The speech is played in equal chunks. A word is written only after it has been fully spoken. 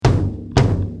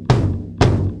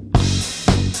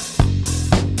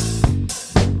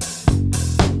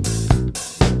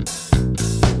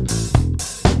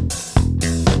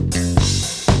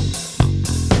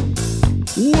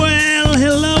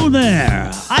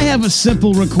I have a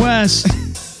simple request.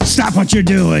 Stop what you're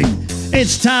doing.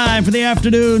 It's time for the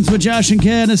afternoons with Josh and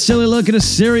Ken, a silly look at a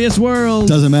serious world.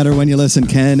 Doesn't matter when you listen,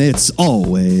 Ken. It's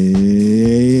always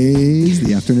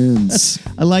the afternoons.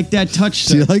 I like that touch,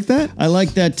 sir. Do you like that? I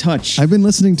like that touch. I've been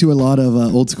listening to a lot of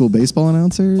old school baseball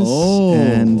announcers. Oh.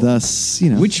 And thus,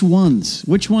 Which ones?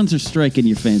 Which ones are striking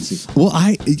your fancy? Well,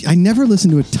 I never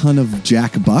listened to a ton of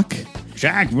Jack Buck.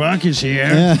 Jack Buck is here.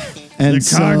 Yeah. And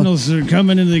the Cardinals are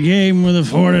coming into the game with a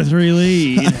 4-3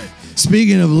 lead.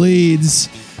 Speaking of Leeds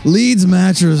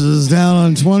Mattresses down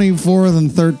on 24th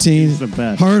and 13th. He's the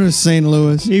best. Heart of St.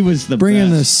 Louis. He was the Bringing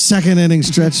best. the second inning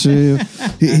stretch to you.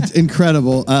 It's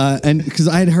incredible. And because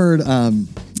I'd heard,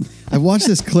 I watched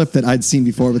this clip that I'd seen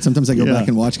before, but sometimes I go back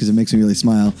and watch because it makes me really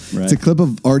smile. Right. It's a clip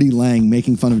of Artie Lang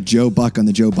making fun of Joe Buck on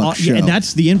the Joe Buck show. Yeah,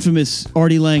 that's the infamous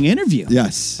Artie Lang interview.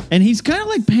 Yes. And he's kind of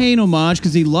like paying homage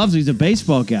because he's a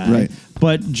baseball guy. Right.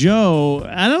 But Joe,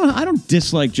 I don't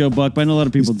dislike Joe Buck, but I know a lot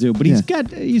of people do. But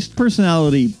he's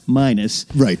personality minus.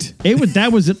 Right.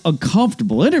 That was an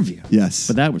uncomfortable interview. Yes.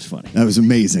 But that was funny. That was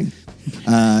amazing.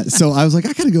 So I was like,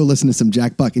 I got to go listen to some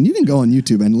Jack Buck. And you can go on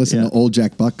YouTube and listen to old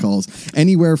Jack Buck calls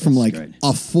anywhere from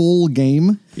a full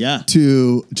game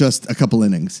to just a couple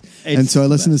innings. And so I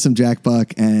listened to some Jack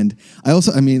Buck. And I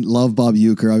also, love Bob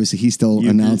Uecker. Obviously, he's still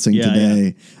announcing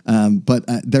today. Yeah. But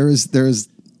there's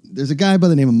a guy by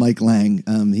the name of Mike Lang.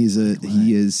 He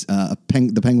is the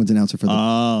Penguins announcer for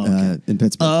in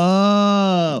Pittsburgh.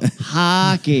 Oh,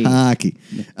 hockey. Hockey.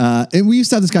 And we used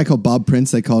to have this guy called Bob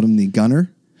Prince. They called him the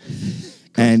Gunner.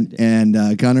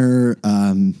 And Gunner.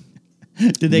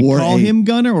 Did they call him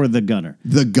Gunner or the Gunner?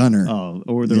 The Gunner. Oh,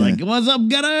 or they're like, "What's up,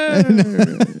 Gunner?"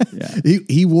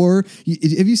 He wore.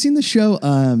 Have you seen the show?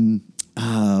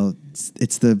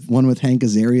 It's the one with Hank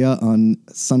Azaria on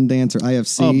Sundance or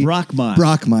IFC. Oh, Brockmire.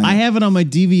 Brockmire. I have it on my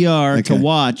DVR to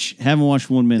watch. Haven't watched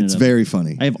 1 minute. It's very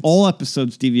funny. I have all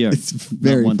episodes DVR. It's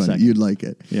very funny. Second. You'd like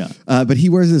it. Yeah. But he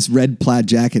wears this red plaid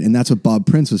jacket, and that's what Bob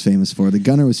Prince was famous for. The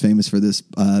Gunner was famous for this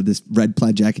red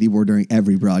plaid jacket he wore during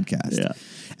every broadcast. Yeah.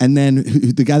 And then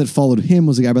the guy that followed him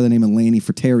was a guy by the name of Lanny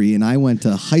Ferteri, and I went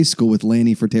to high school with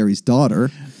Lanny Ferteri's daughter,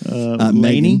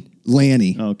 Laney.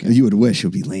 Lanny. Okay. You would wish it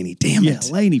would be Laney. Damn it.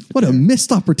 Yeah, Laney. What a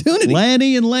missed opportunity.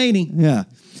 Lanny and Laney. Yeah.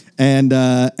 And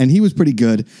he was pretty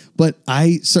good. But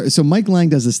so Mike Lang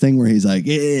does this thing where he's like,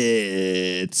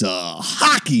 it's a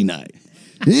hockey night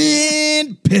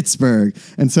in Pittsburgh.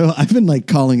 And so I've been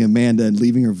calling Amanda and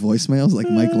leaving her voicemails like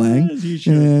Mike Lang. You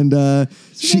should. And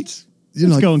It's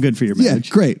going good for your marriage.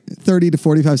 Yeah, great. 30 to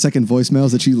 45 second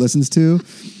voicemails that she listens to.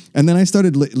 And then I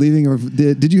started leaving her.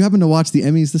 Did you happen to watch the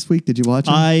Emmys this week? Did you watch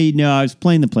them? I was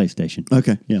playing the PlayStation.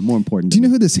 Okay. Yeah, more important. Do you know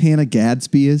who this Hannah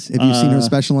Gadsby is? Have you seen her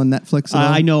special on Netflix at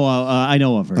all? I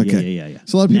know of her. Okay. Yeah.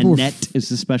 So a lot of people Nanette is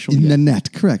the special.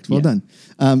 Nanette, correct. Well done.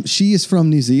 She is from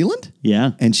New Zealand.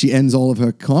 Yeah. And she ends all of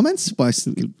her comments by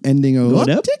ending a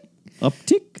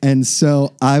uptick. And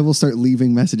so I will start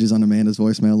leaving messages on Amanda's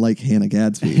voicemail like Hannah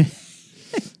Gadsby.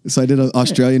 So I did an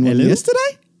Australian one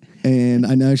yesterday, and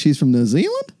I know she's from New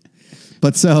Zealand.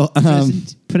 But so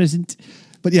present.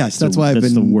 But yes, that's why I've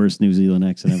been the worst New Zealand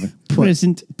accent ever.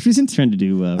 Present. Trying to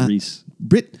do Reese.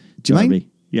 Brit. Jermaine.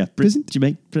 Yeah. Present.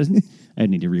 Jermaine. Present. I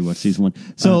need to rewatch season one.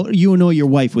 So you annoy your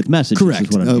wife with messages. Correct.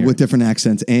 Is what I'm with different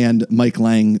accents and Mike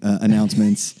Lang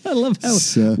announcements. I love how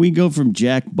we go from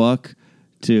Jack Buck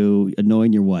to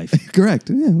annoying your wife.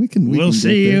 Correct. Yeah, we can. We'll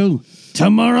see you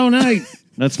tomorrow night.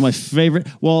 That's my favorite.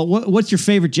 Well, what's your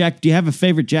favorite Jack? Do you have a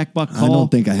favorite Jack Buck call? I don't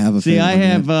think I have a favorite. See, I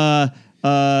have.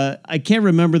 I can't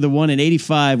remember the one in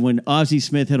 '85 when Ozzie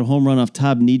Smith hit a home run off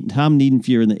Tom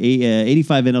Niedenfuhr in the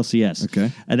 '85 NLCS.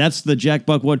 Okay, and that's the Jack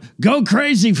Buck one. Go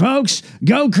crazy, folks!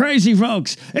 Go crazy,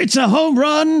 folks! It's a home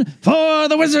run for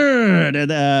the Wizard.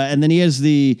 And then he has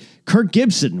the Kirk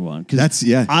Gibson one.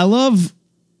 I love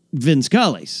Vin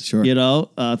Scully's. Sure.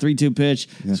 3-2 pitch.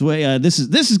 Yeah. So, this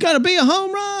is got to be a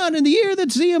home run in the year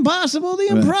that's the impossible, the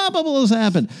improbable has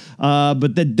happened.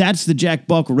 But that's the Jack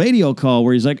Buck radio call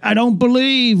where he's like, I don't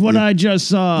believe what I just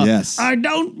saw. Yes. I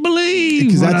don't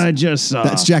believe what I just saw.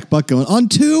 That's Jack Buck going on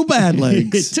two bad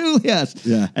legs. Yes.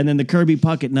 Yeah. And then the Kirby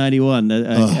Puckett 91,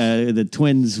 the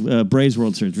Twins Braves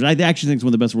World Series, which I actually think is one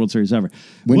of the best World Series ever.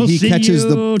 When he catches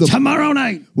the tomorrow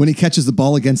night. When he catches the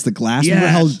ball against the glass. Yes.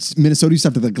 Remember how Minnesota used to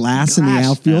have the glass in the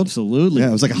outfield? Absolutely. Yeah,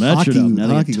 it was like a Metrodome,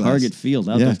 hockey Target Field.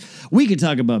 Yeah. We could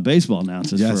talk about baseball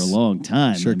announcers for a long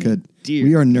time. Sure could.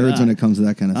 We are nerds when it comes to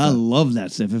that kind of stuff. I love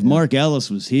that stuff. If Mark Ellis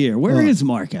was here, where is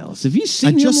Mark Ellis? Have you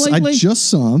seen him lately? I just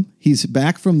saw him. He's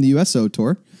back from the USO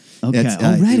tour. Okay,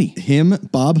 already. Him,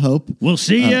 Bob Hope. We'll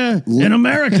see you in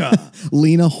America.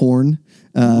 Lena Horne.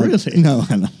 Really? No, I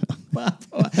don't know.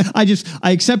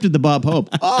 I accepted the Bob Hope.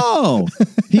 Oh,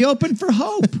 he opened for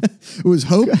Hope. It was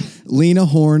Hope, Lena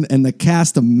Horne, and the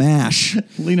cast of MASH.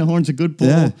 Lena Horne's a good pull.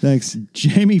 Yeah, thanks.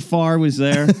 Jamie Farr was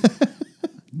there.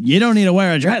 You don't need to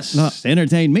wear a dress to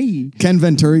entertain me. Ken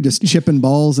Venturi just chipping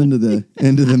balls into the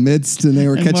midst, and they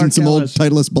were catching Mark some Ellis.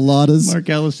 old Titleist balladas. Mark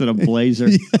Ellis in a blazer.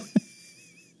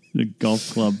 The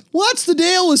golf club. What's the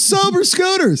deal with sober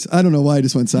scooters? I don't know why I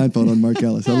just went Seinfeld on Mark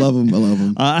Ellis. I love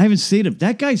him. I haven't seen him.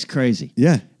 That guy's crazy.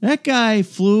 Yeah. That guy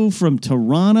flew from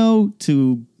Toronto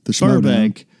to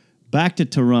Burbank, back to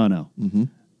Toronto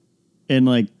in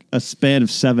like a span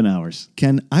of 7 hours.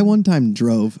 Ken, I one time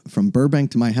drove from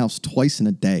Burbank to my house twice in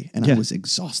a day, and I was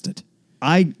exhausted.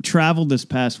 I traveled this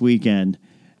past weekend,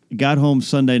 got home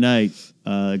Sunday night.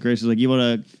 Grace was like, you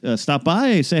want to stop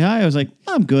by, say hi? I was like,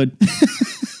 I'm good.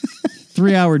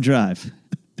 3-hour drive.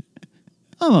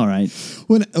 I'm all right.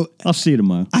 I'll see you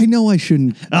tomorrow. I know I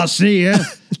shouldn't. I'll see you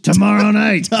tomorrow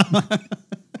night.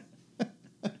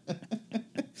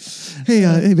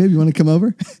 Hey, baby, you want to come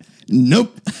over?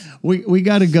 Nope. We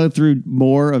got to go through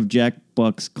more of Jack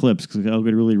Buck's clips because I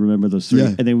could really remember those three.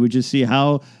 Yeah. And then we just see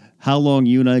how long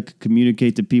you and I could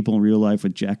communicate to people in real life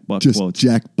with Jack Buck quotes.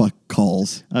 Jack Buck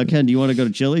calls. Ken, do you want to go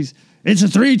to Chili's? It's a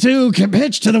 3-2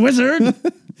 pitch to the Wizard.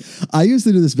 I used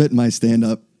to do this bit in my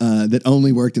stand-up that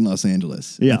only worked in Los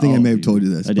Angeles. Yeah, I think I may have told you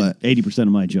this. But 80% of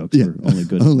my jokes were only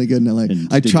good. Only good in L.A.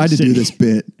 I tried to do this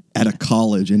bit at a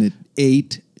college, and it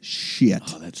ate shit.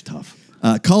 Oh, that's tough.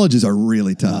 Colleges are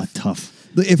really tough. Tough.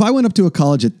 If I went up to a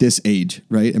college at this age,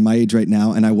 right, at my age right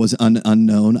now, and I was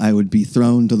unknown, I would be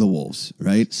thrown to the wolves,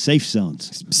 right? Safe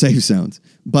zones.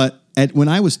 But when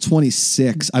I was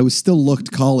 26, I was still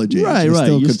looked college age. Right.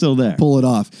 You're still there. Pull it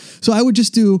off. So I would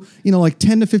just do, like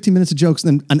 10 to 15 minutes of jokes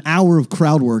and then an hour of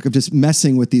crowd work of just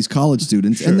messing with these college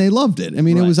students. Sure. And they loved it. I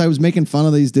mean, I was making fun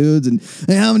of these dudes and,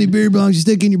 hey, how many beer bongs you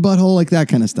stick in your butthole? Like that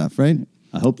kind of stuff, right?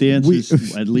 I hope the answer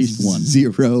is at least 1.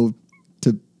 0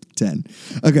 to 10.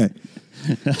 Okay.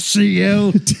 I'll see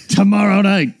you tomorrow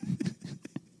night.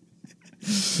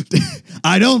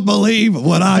 I don't believe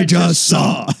what I just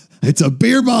saw. It's a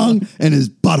beer bong and his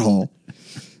butthole.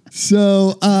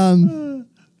 So,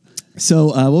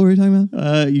 what were we talking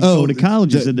about? You go to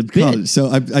colleges and the bit. College. So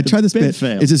I tried this bit.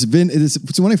 Fail.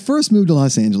 So when I first moved to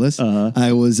Los Angeles,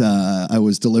 I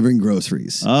was delivering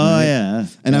groceries. Oh, right? Yeah.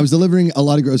 And I was delivering a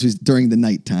lot of groceries during the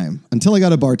nighttime until I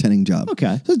got a bartending job.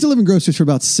 Okay. So I was delivering groceries for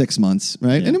about 6 months,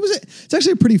 right? Yeah. And it's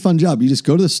actually a pretty fun job. You just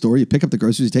go to the store, you pick up the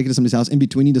groceries, you take it to somebody's house. In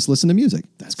between, you just listen to music.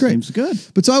 That's great. Seems good.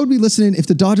 But so I would be listening if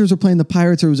the Dodgers were playing the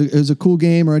Pirates, or it was a cool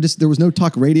game, or there was no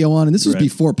talk radio on, and this was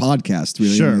before podcasts,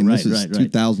 really. Sure, this was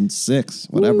 2006,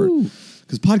 whatever.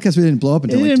 Because podcasts really didn't blow up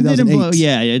until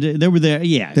 2008. They were there.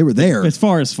 Yeah, they were there. As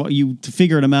far as to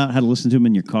figuring them out, how to listen to them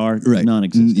in your car, right?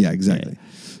 Non-existent. Yeah, exactly. Yeah.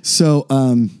 So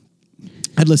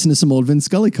I'd listen to some old Vin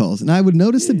Scully calls, and I would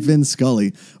notice that Vin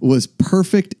Scully was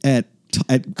perfect at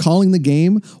calling the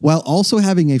game while also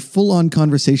having a full-on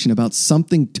conversation about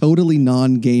something totally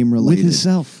non-game related.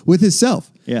 With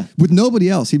himself. Yeah. With nobody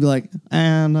else. He'd be like,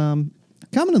 and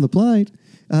coming to the plate,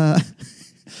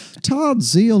 Todd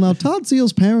Zeal. Now, Todd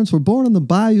Zeal's parents were born in the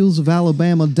bayous of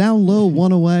Alabama, down low,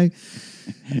 one away.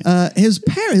 His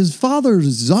father,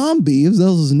 Zombie, that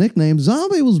was his nickname.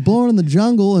 Zombie was born in the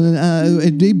jungle,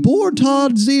 and he bore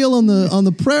Todd Zeal on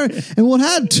the prairie, and what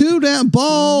had 2 down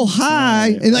ball high,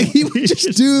 and like he would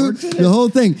just do the whole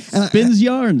thing. And spins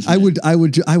yarns. I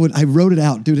wrote it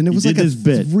out, dude, and it was like a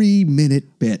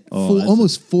 3-minute bit,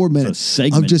 almost 4 minutes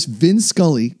of just Vin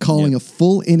Scully calling a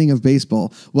full inning of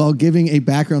baseball while giving a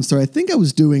background story. What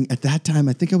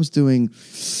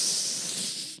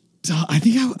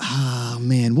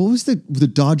was the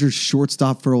Dodgers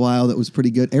shortstop for a while that was pretty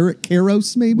good? Eric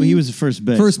Karros, maybe? Well, he was the first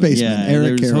baseman. First baseman, yeah,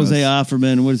 Eric Karros. Jose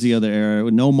Offerman. What is the other era?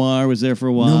 Nomar was there for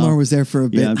a while. Nomar was there for a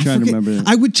bit. Yeah, I'm trying to remember.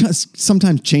 I would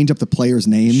sometimes change up the players'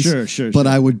 names. Sure. But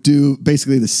I would do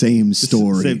basically the same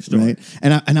story. Right?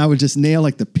 And I would just nail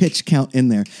like the pitch count in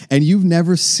there. And you've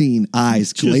never seen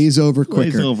eyes glaze over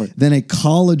quicker than a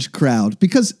college crowd.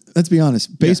 Because, let's be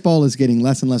honest, baseball is getting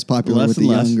less and less popular with the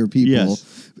younger people.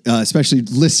 Yes. Especially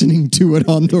listening to it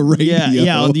on the radio.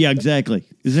 Yeah, exactly.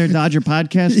 Is there a Dodger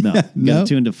podcast? No. Got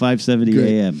tuned to 570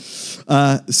 AM.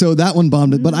 So that one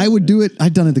bombed it, but I would do it.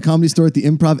 I'd done it at the Comedy Store, at the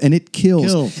Improv, and it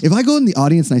kills. If I go in the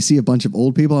audience and I see a bunch of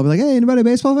old people, I'll be like, hey, anybody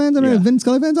baseball fans? Anybody Vin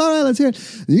Scully fans? All right, let's hear it.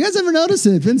 You guys ever notice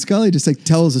it? Vin Scully just like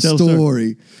tells a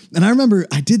story. And I remember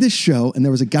I did this show, and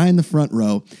there was a guy in the front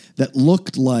row that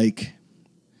looked like,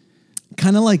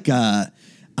 kind of like,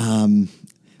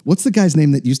 What's the guy's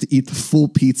name that used to eat the full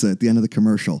pizza at the end of the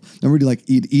commercial? Remember,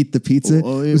 he'd eat the pizza?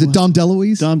 Was it Dom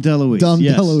DeLuise? Dom DeLuise.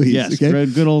 DeLuise. Yes. Okay?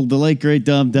 The late great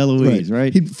Dom DeLuise,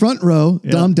 right? He'd front row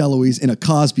Dom DeLuise in a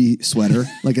Cosby sweater,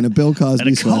 like in a Bill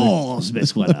Cosby sweater. Cosby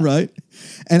sweater. Right?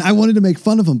 And I wanted to make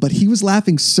fun of him, but he was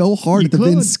laughing so hard at the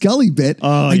Vin Scully bit.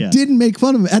 I didn't make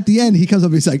fun of him. At the end, he comes up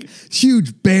and he's like,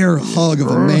 huge bear hug of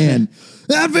a man.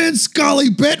 That Vin Scully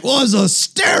bit was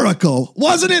hysterical,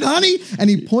 wasn't it, honey? And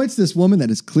he points this woman that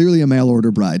is clearly a mail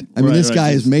order bride. I mean, this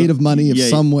guy is made of money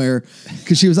somewhere,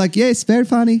 because she was like, yes, very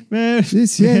funny. Yes,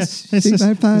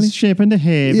 very funny. Shape in the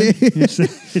head. Yeah.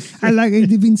 I like it,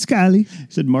 Vin Scully.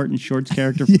 Said Martin Short's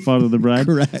character from Father of the Bride.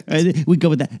 Correct. We go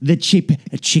with that. The cheap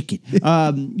chicken.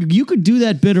 You could do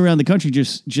that bit around the country.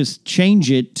 Just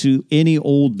change it to any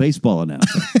old baseball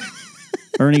announcer.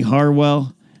 Ernie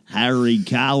Harwell. Harry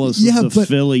Callis of the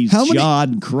Phillies,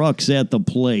 John Crooks at the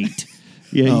plate.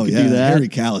 Yeah, you could do that. Harry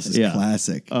Callis is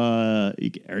classic.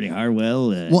 Ernie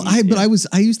Harwell.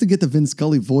 I used to get the Vin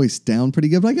Scully voice down pretty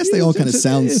good, but I guess they all kind of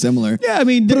sound similar. Yeah, I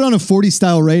mean, put it on a 40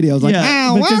 style radio. I was like,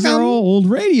 because they're all old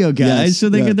radio guys, so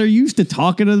they're used to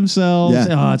talking to themselves.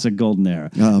 Yeah. Oh, it's a golden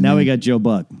era. Now we got Joe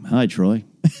Buck. Hi, Troy.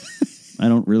 I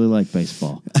don't really like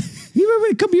baseball. You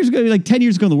remember a couple years ago, like 10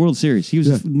 years ago in the World Series, he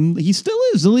still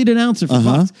is the lead announcer for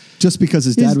Fox. Just because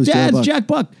his dad was Jack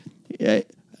Buck.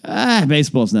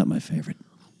 Baseball's not my favorite.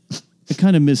 I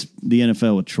kind of miss the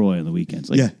NFL with Troy on the weekends.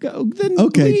 Leave.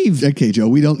 Okay, Joe,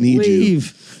 we don't need you.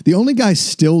 The only guy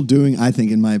still doing, I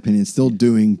think, in my opinion,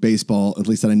 doing baseball, at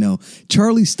least that I know,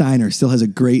 Charlie Steiner still has a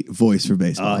great voice for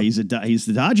baseball. He's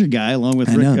the Dodger guy, along with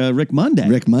Rick Monday.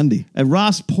 Rick Monday. And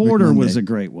Ross Porter was a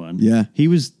great one. Yeah. He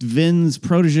was Vin's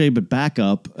protege, but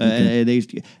backup.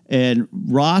 And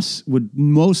Ross would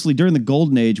mostly, during the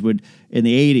golden age, in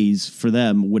the 80s, for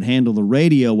them, would handle the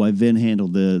radio while Vin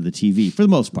handled the TV, for the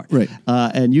most part. Right.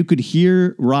 And you could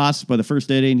hear Ross by the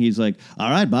first inning. He's like, all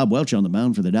right, Bob Welch on the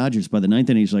mound for the Dodgers. By the ninth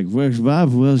inning, he's like, where's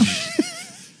Bob Welch?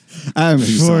 I'm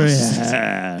sorry.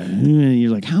 And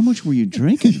you're like, how much were you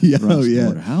drinking? Ross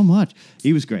Porter? How much?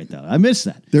 He was great, though. I miss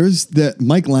that. There's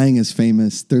Mike Lang is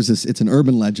famous. There's this, it's an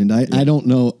urban legend. I don't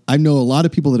know. I know a lot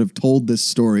of people that have told this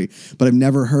story, but I've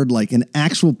never heard like an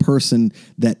actual person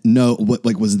that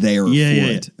was there for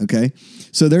it. Okay.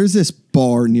 So there's this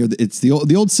bar near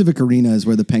the old Civic Arena is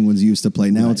where the Penguins used to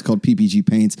play. Now it's called PPG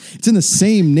Paints. It's in the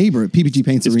same neighborhood, PPG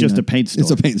Paints Arena. It's just a paint store.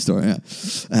 It's a paint store,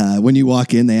 yeah. When you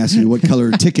walk in, they ask you what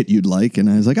color ticket you'd like. And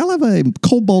I was like, I'll have a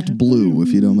cobalt blue, if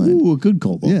you don't mind. Ooh, a good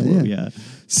cobalt blue, yeah.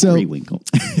 So, Periwinkle.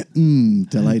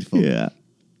 Delightful. Yeah.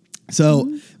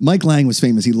 So Mike Lang was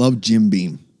famous. He loved Jim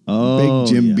Beam. Big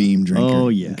Jim Beam drinker. Oh,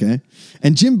 yeah. Okay.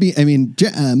 And Jim Beam,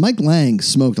 Mike Lang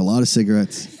smoked a lot of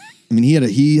cigarettes. I mean,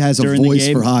 he has a voice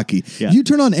for hockey. Yeah. If you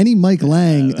turn on any Mike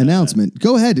Lang announcement,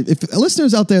 go ahead. If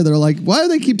listeners out there that are like, why do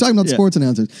they keep talking about sports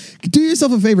announcers? Do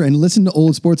yourself a favor and listen to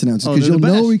old sports announcers, because you'll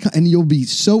know and you'll be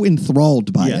so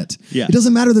enthralled by it. Yeah. It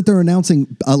doesn't matter that they're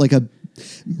announcing like a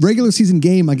regular season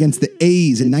game against the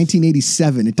A's in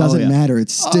 1987. It doesn't matter.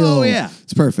 It's still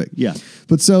it's perfect. Yeah.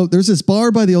 But so there's this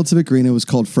bar by the old Civic Arena. It was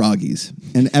called Froggy's,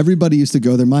 and everybody used to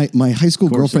go there. My high school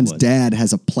girlfriend's dad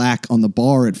has a plaque on the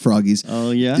bar at Froggy's.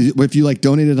 Oh yeah. If you like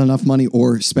donated enough money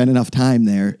or spent enough time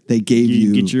there, they gave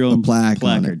you get your own a plaque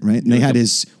on it, right? And they had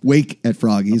his wake at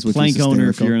Froggy's, which plank was owner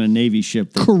if you're in a Navy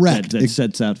ship. Correct. That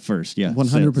sets out first. Yeah.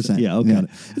 100%. Yeah. Okay.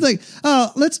 It's like,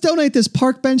 let's donate this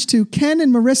park bench to Ken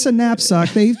and Marissa Knapsack.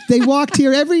 They walked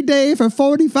here every day for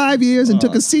 45 years and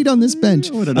took a seat on this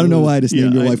bench. I don't know why I just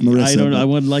named your wife Marissa. I don't know. I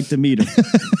would like to meet her.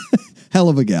 Hell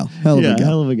of a gal. Hell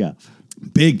of a gal.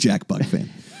 Big Jack Buck fan.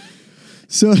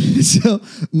 So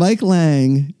Mike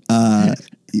Lang,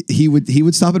 he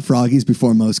would stop at Froggy's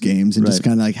before most games and just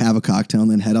kind of like have a cocktail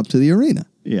and then head up to the arena.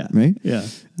 Yeah. Right? Yeah.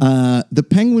 The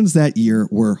Penguins that year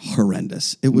were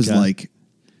horrendous. It was like,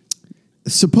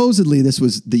 supposedly this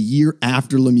was the year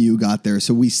after Lemieux got there,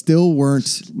 so we still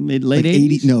weren't late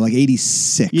 80s? No, like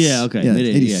 86. Yeah, okay. Yeah,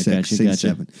 86,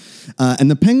 87.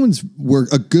 And the Penguins were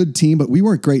a good team, but we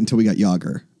weren't great until we got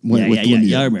Yager.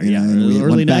 Lemieux.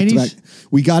 Early 90s?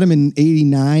 We got him in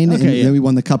 89, and then we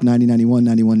won the Cup 90, 91,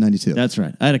 91, 92. That's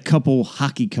right. I had a couple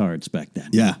hockey cards back then.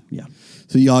 Yeah. Yeah.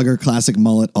 So Yager, classic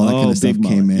mullet, all that kind of stuff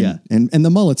came in. Yeah. And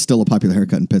the mullet's still a popular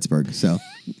haircut in Pittsburgh. So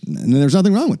and there's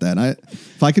nothing wrong with that.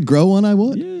 If I could grow one, I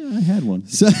would. Yeah, I had one.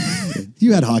 So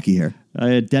you had hockey hair. I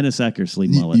had Dennis Eckersley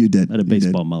mullet. You did. I had a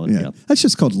baseball mullet. Yeah. That's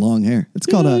just called long hair. It's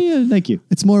called thank you.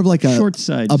 It's more of like a short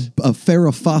sides. A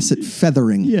Farrah Fawcett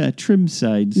feathering. Yeah, trim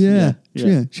sides. Yeah.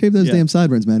 Shave those damn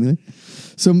sideburns, man.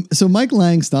 So Mike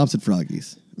Lang stops at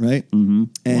Froggy's. right? Mm-hmm.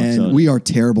 And we are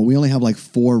terrible. We only have like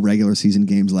 4 regular season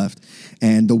games left.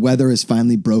 And the weather is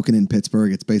finally broken in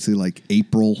Pittsburgh. It's basically like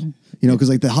April, because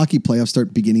like the hockey playoffs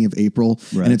start beginning of April,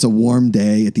 and it's a warm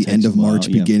day at the end of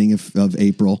March, beginning of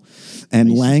April.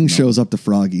 And Lang shows up to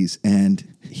Froggy's, and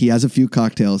he has a few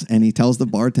cocktails, and he tells the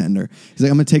bartender, he's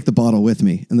like, I'm going to take the bottle with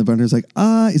me. And the bartender's like,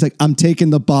 he's like, I'm taking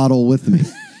the bottle with me.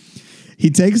 He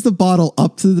takes the bottle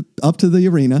up to the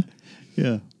arena.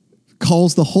 Yeah.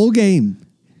 Calls the whole game,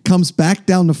 comes back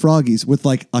down to Froggy's with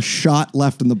like a shot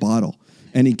left in the bottle.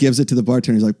 And he gives it to the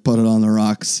bartender. He's like, put it on the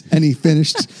rocks. And he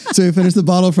finished. So he finished the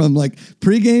bottle from like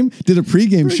pregame, did a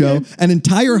pregame show, an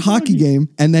entire hockey game,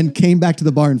 and then came back to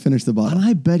the bar and finished the bottle. And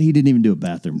I bet he didn't even do a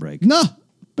bathroom break. No.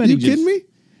 Are you kidding me?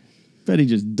 Bet he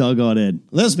just dug on in.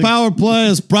 This power play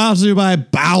is brought to you by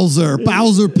Bowser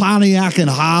Pontiac and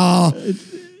Hall.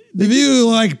 If you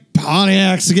like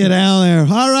Pontiacs, get down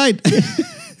there. All right.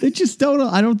 They just don't.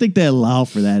 I don't think they allow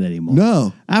for that anymore.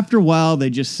 No. After a while, they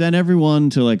just send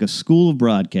everyone to like a school of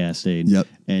broadcasting. Yep.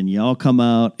 And you all come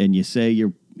out and you say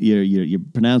you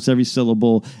pronounce every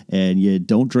syllable and you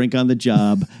don't drink on the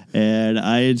job. And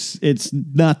it's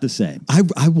not the same.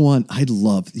 I'd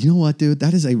love, you know what, dude?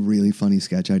 That is a really funny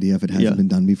sketch idea if it hasn't been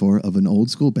done before, of an old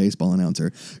school baseball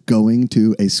announcer going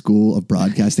to a school of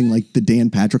broadcasting, like the Dan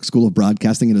Patrick School of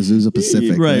Broadcasting in Azusa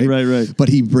Pacific. Right. But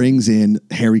he brings in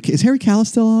is Harry Callis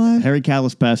still alive? Harry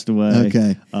Callis passed away.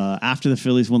 Okay. After the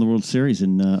Phillies won the World Series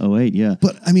in 2008, yeah.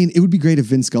 But I mean, it would be great if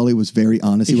Vin Scully was very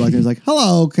honest. He walked in and was like,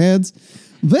 hello, kids.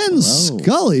 Vin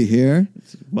Scully here.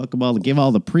 Welcome all to give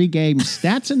all the pregame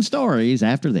stats and stories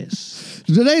after this.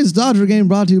 Today's Dodger game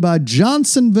brought to you by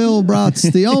Johnsonville Brats,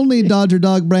 the only Dodger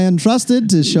dog brand trusted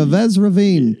to Chavez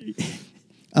Ravine.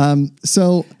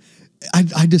 So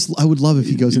I would love if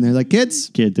he goes in there like, kids.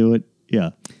 Can't do it.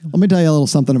 Yeah. Let me tell you a little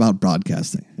something about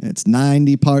broadcasting. It's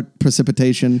 90%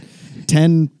 precipitation,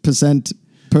 10%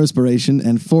 perspiration,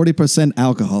 and 40%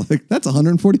 alcohol. That's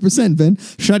 140%, Vin.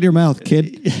 Shut your mouth,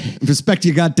 kid. Respect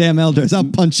your goddamn elders. I'll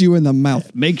punch you in the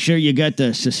mouth. Make sure you got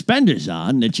the suspenders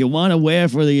on that you want to wear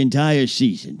for the entire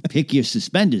season. Pick your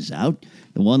suspenders out,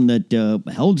 the one that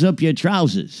holds up your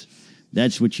trousers.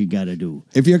 That's what you got to do.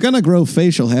 If you're going to grow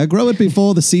facial hair, grow it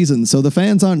before the season so the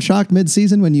fans aren't shocked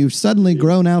mid-season when you've suddenly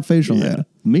grown out facial hair.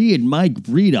 Me and Mike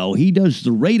Brito, he does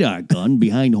the radar gun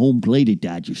behind home plate at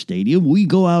Dodger Stadium. We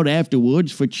go out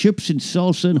afterwards for chips and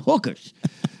salsa and hookers.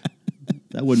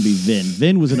 That wouldn't be Vin.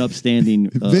 Vin was an upstanding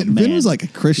man. Vin was like a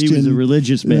Christian. He was a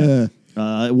religious man. Yeah.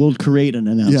 We'll create an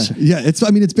announcer. Yeah. It's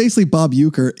basically Bob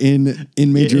Uecker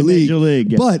in Major League. Major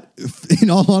League. But in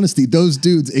all honesty, those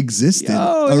dudes existed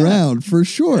around for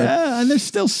sure. Yeah, and there's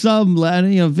still some.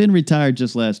 Vin retired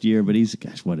just last year, but he's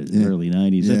early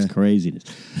 90s. Yeah. That's craziness.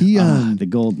 The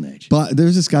golden age. But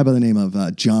there's this guy by the name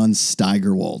of John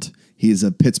Steigerwald. He's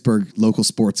a Pittsburgh local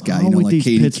sports guy, like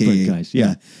KDK Pittsburgh guys.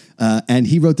 Yeah. And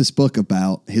he wrote this book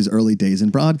about his early days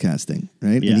in broadcasting,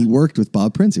 right? Yeah. And he worked with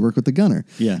Bob Prince. He worked with the Gunner.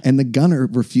 Yeah. And the Gunner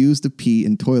refused to pee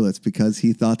in toilets because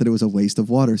he thought that it was a waste of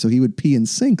water. So he would pee in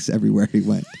sinks everywhere he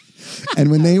went.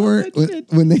 And when they were in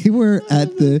the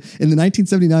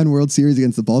 1979 World Series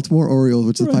against the Baltimore Orioles,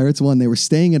 which the Pirates won, they were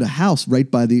staying at a house right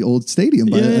by the old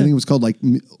stadium. I think it was called like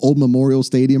Old Memorial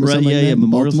Stadium or something like that. Yeah,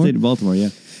 Memorial Stadium, Baltimore, yeah.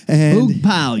 And Boog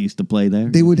Powell used to play there.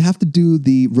 They would have to do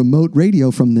the remote radio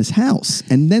from this house,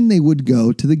 and then they would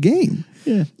go to the game.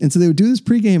 Yeah. And so they would do this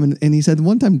pregame, and he said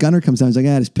one time Gunner comes down, he's like,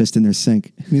 I just pissed in their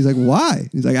sink. And he's like, why?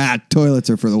 He's like, toilets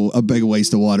are for a big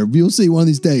waste of water. You'll see one of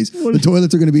these days, the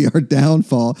toilets are going to be our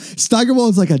downfall.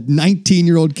 Steigerwald's like a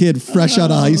 19-year-old kid fresh out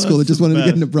of high school that just wanted to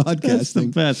get into broadcasting. That's the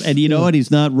best. And you know what?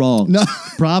 He's not wrong. No.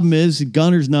 Problem is,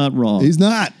 Gunner's not wrong. He's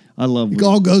not. I love it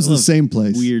all goes to the same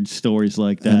place. Weird stories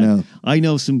like that. I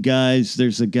know some guys.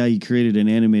 There's a guy, he created an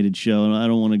animated show, and I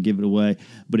don't want to give it away,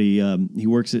 but he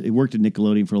worked at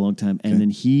Nickelodeon for a long time, and then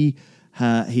he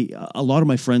a lot of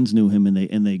my friends knew him,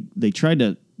 and they tried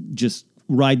to just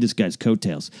ride this guy's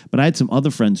coattails. But I had some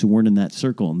other friends who weren't in that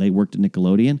circle, and they worked at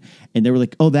Nickelodeon, and they were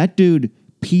like, "Oh, that dude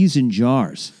pees in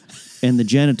jars," and the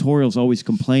janitorial's always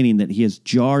complaining that he has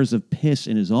jars of piss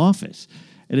in his office.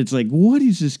 And it's like, what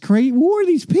is this crazy? Who are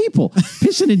these people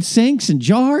pissing in sinks and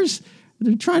jars?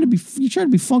 You're trying to be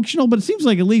functional, but it seems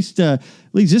like at least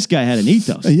this guy had an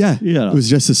ethos. It was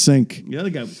just a sink. The other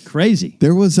guy was crazy.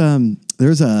 There's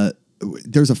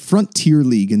a frontier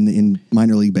league in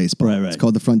minor league baseball. Right. It's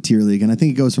called the Frontier League, and I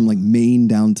think it goes from like Maine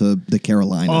down to the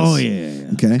Carolinas. Oh yeah.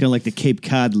 Okay, kind of like the Cape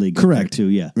Cod League. Correct. Too.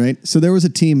 Yeah. Right. So there was a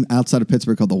team outside of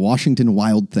Pittsburgh called the Washington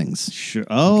Wild Things. Sure.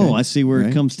 Oh, okay. I see where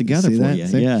it comes together for you.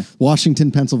 Yeah.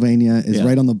 Washington, Pennsylvania is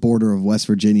right on the border of West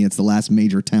Virginia. It's the last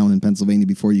major town in Pennsylvania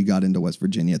before you got into West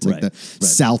Virginia. It's like the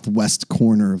southwest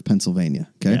corner of Pennsylvania.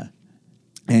 Okay. Yeah.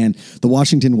 And the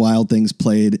Washington Wild Things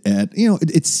played at,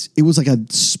 it was like a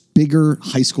bigger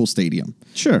high school stadium.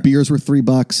 Sure. Beers were $3,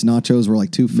 nachos were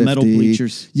like $2.50. Metal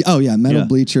bleachers. Metal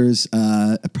bleachers.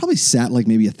 It probably sat like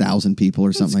maybe 1,000 people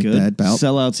or something like that. About.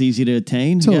 Sellouts easy to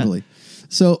attain. Totally. Yeah.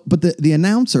 So, but the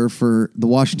announcer for the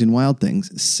Washington Wild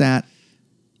Things sat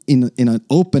in an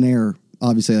open air,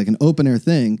 obviously like an open air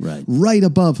thing, right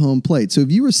above home plate. So if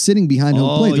you were sitting behind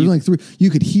home plate, there was like you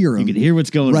could hear him. You could hear what's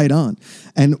going right on.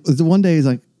 And the one day he's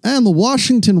like, and the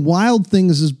Washington Wild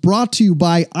Things is brought to you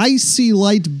by Icy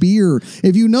Light Beer.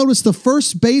 If you notice the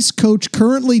first base coach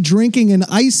currently drinking an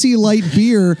Icy Light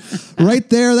beer right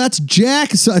there, that's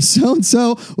Jack,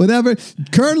 so-and-so, whatever,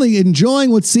 currently enjoying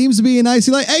what seems to be an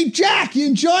Icy Light. Hey, Jack, you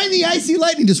enjoying the Icy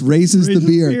Light? And he just raises the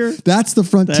beer. That's the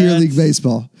Frontier League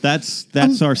baseball. That's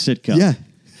our sitcom. Yeah.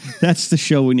 That's the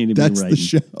show we need to be writing. That's the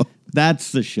show.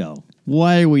 That's the show.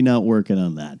 Why are we not working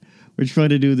on that? We're trying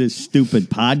to do this stupid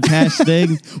podcast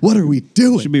thing. What are we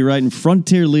doing? We should be writing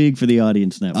Frontier League for the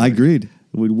Audience Network. I agreed.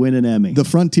 We'd win an Emmy. The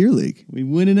Frontier League. We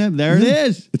win an Emmy. There it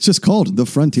is. It's just called the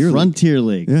Frontier League. Frontier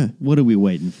League. Yeah. What are we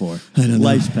waiting for? I don't know.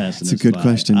 Life's passing us by. It's a good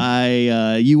question.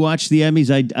 You watched the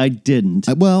Emmys? I didn't.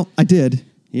 I did.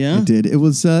 Yeah? I did. It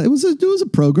was a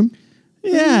program.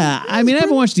 Yeah. I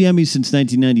haven't watched the Emmys since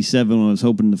 1997 when I was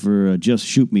hoping for Just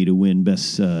Shoot Me to win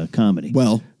Best Comedy.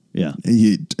 Well, yeah,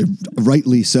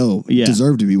 rightly so. Yeah.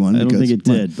 Deserved to be one. I don't think it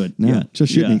did, but no, yeah,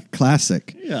 Just Shoot Me,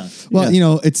 classic. Yeah.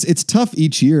 Well, it's tough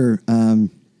each year.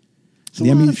 It's a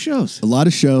lot of shows. A lot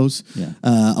of shows. Yeah.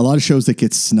 A lot of shows that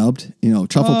get snubbed.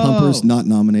 Truffle Pumpers not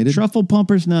nominated. Truffle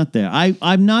Pumpers not there.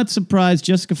 I'm not surprised.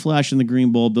 Jessica Flash and the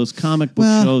Green Bulb, those comic book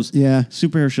shows,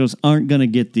 superhero shows aren't going to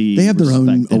get the. They have their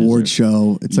own award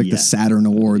show. It's like the Saturn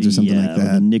Awards or something like that.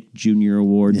 Or the Nick Jr.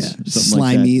 Awards. Yeah.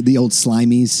 Slimy, the old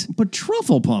Slimies. But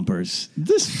Truffle Pumpers,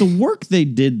 the work they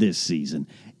did this season.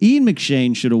 Ian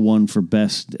McShane should have won for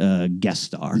best guest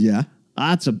star. Yeah.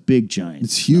 That's a big giant.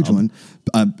 It's a huge one.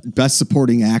 Best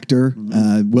supporting actor,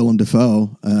 Willem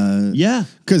Dafoe. Yeah.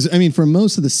 Because, for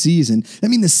most of the season,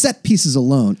 the set pieces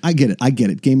alone, I get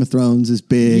it. Game of Thrones is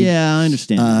big. Yeah, I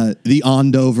understand. The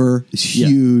Ondover is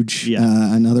huge.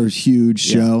 Yeah. Another huge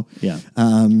show. Yeah.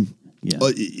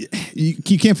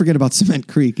 You can't forget about Cement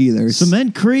Creek either.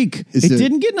 Cement Creek. It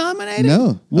didn't get nominated?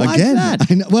 No. Why Again, is that?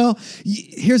 I know. Well,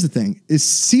 here's the thing. Is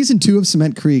season 2 of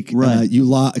Cement Creek, right. You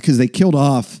lost because they killed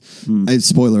off,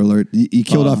 spoiler alert, you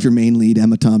killed off your main lead,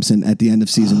 Emma Thompson, at the end of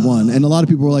season 1. And a lot of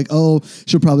people were like, oh,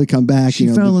 she'll probably come back. She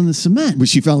fell in the cement. But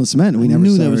she fell in the cement and we never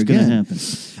knew saw that her was again. Going to happen.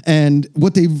 And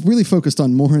what they really focused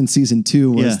on more in season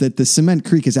 2 was that the Cement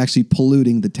Creek is actually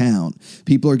polluting the town.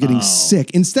 People are getting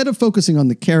sick. Instead of focusing on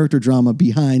the character drama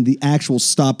behind the actual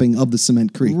stopping of the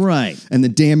Cement Creek. Right. And the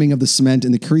damming of the cement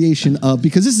and the creation of,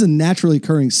 because this is a naturally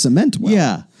occurring cement well.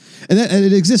 Yeah. And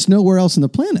it exists nowhere else on the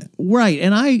planet. Right.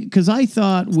 And because I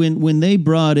thought when they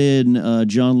brought in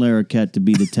John Larroquette to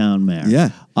be the town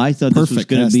mayor, I thought this was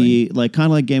going to be kind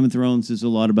of like Game of Thrones. There's a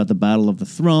lot about the Battle of the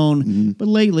Throne. But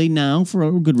lately now,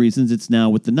 for good reasons, it's now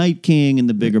with the Night King and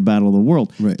the bigger Battle of the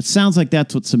World. Right. It sounds like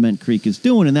that's what Cement Creek is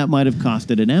doing, and that might have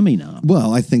costed an Emmy nom.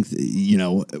 Well, I think,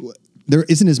 there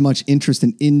isn't as much interest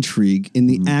and intrigue in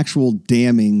the actual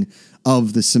damming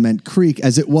of the Cement Creek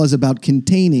as it was about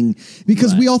containing,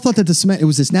 because we all thought that it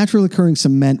was this naturally occurring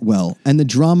cement well, and the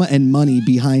drama and money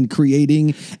behind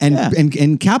creating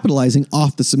and capitalizing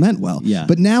off the cement well. Yeah.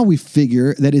 But now we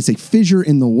figure that it's a fissure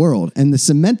in the world, and the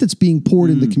cement that's being poured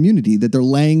in the community that they're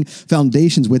laying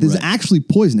foundations with is actually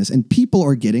poisonous, and people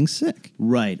are getting sick.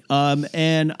 Right.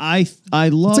 And I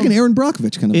love... It's like an Aaron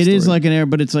Brockovich kind of It story. is like an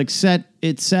Aaron, but it's like set...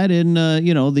 It's set in,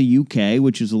 the UK,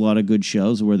 which is a lot of good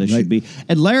shows where they should be.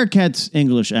 And Larroquette's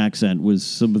English accent was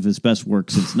some of his best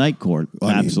work since Night Court.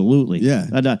 Absolutely. Yeah.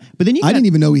 But then I didn't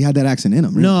even know he had that accent in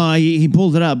him. Really. No, he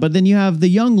pulled it out. But then you have the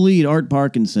young lead, Art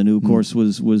Parkinson, who, of course,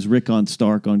 was Rickon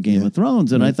Stark on Game of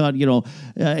Thrones. And I thought,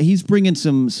 he's bringing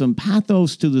some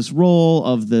pathos to this role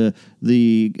of the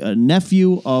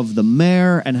nephew of the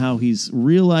mayor and how he's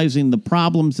realizing the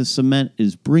problems the cement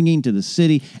is bringing to the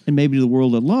city and maybe to the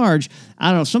world at large. I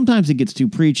don't know. Sometimes it gets too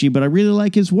preachy, but I really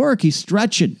like his work. He's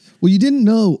stretching. Well, you didn't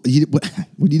know.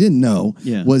 What you didn't know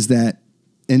was that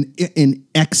an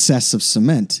excess of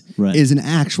cement is an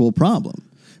actual problem.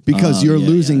 because you're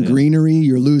losing greenery.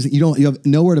 You're losing. You have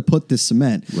nowhere to put this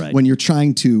cement when you're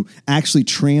trying to actually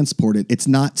transport it. It's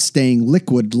not staying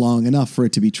liquid long enough for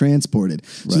it to be transported.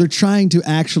 So they're trying to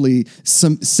actually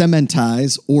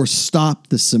cementize or stop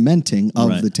the cementing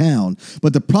of the town.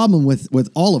 But the problem with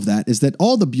all of that is that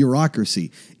all the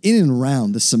bureaucracy in and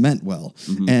around the cement well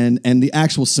and the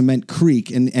actual cement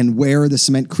creek and where the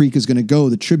cement creek is going to go,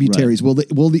 the tributaries, will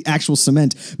the actual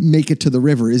cement make it to the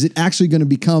river? Is it actually going to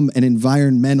become an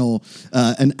environmental,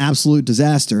 an absolute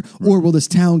disaster? Or will this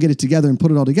town get it together and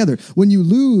put it all together? When you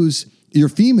lose your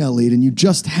female lead and you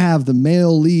just have the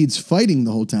male leads fighting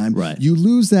the whole time, you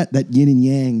lose that yin and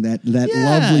yang, that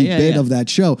lovely bit of that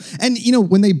show. And,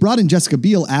 when they brought in Jessica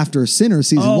Biel after Sinner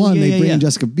season 1, they bring in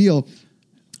Jessica Biel.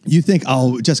 You think,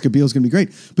 Jessica Biel's going to be great.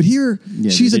 But here,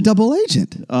 she's a double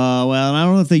agent. Well, I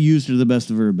don't know if they used her to the best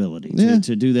of her ability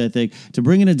to do that thing, to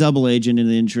bring in a double agent in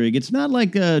the intrigue. It's not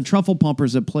like Truffle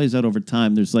Pumpers that plays out over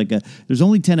time. There's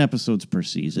only 10 episodes per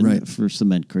season for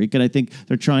Cement Creek, and I think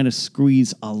they're trying to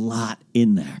squeeze a lot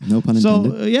in there. No pun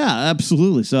intended. So, yeah,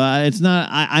 absolutely. So it's not,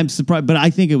 I'm surprised, but I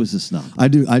think it was a snub. I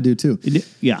do too.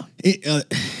 Yeah. In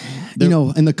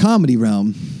the comedy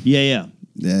realm. Yeah.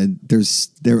 There's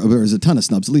a ton of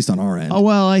snubs, at least on our end. Oh,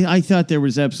 well, I thought there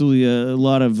was absolutely a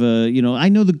lot of, I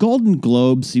know the Golden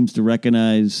Globe seems to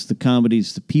recognize the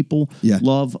comedies the people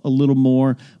love a little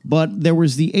more, but there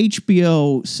was the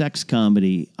HBO sex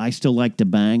comedy, I Still Like to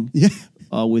Bang. Yeah.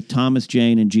 With Thomas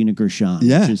Jane and Gina Gershon,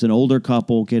 which is an older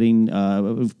couple getting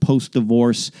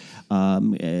post-divorce. But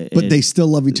they still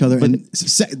love each other. And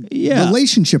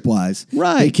relationship-wise,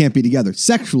 they can't be together.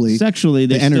 Sexually,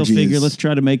 they still figure, let's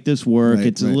try to make this work.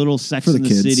 It's a little Sex in the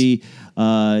City.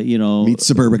 Meet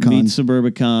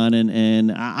Suburbicon.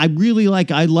 And I really like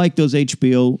those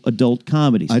HBO adult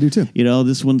comedies. I do too.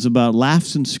 This one's about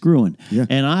laughs and screwing. Yeah.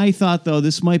 And I thought, though,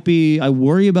 this might be, I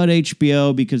worry about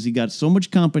HBO because you got so much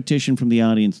competition from the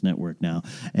audience network now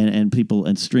and people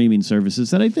and streaming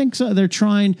services that I think they're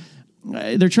trying too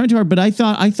hard. But I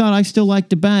thought I Still Like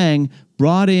to Bang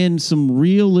brought in a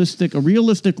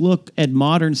realistic look at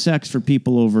modern sex for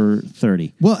people over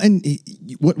 30. Well, and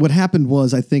what happened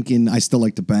was, I think in I Still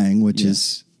Like to Bang, which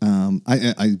is,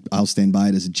 I'll stand by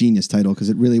it as a genius title because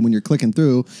it really, when you're clicking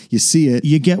through, you see it.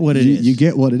 You get what it is. You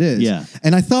get what it is. Yeah.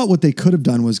 And I thought what they could have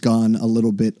done was gone a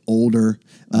little bit older,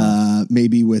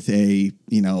 maybe with I'm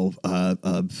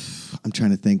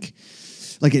trying to think.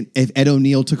 Like if Ed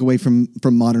O'Neill took away from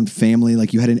Modern Family,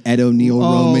 like you had an Ed O'Neill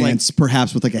romance,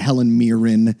 perhaps with like a Helen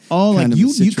Mirren kind of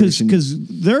situation. Because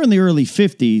they're in the early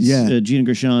 50s, Gina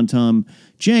Gershon, Tom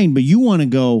Jane, but you want to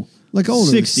go like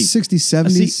older, 60s,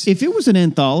 70s. See, if it was an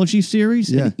anthology series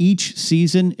and each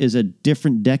season is a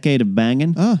different decade of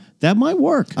banging, that might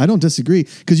work. I don't disagree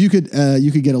because you could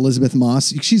get Elizabeth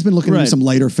Moss. She's been looking at some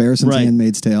lighter fare since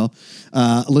Handmaid's Tale.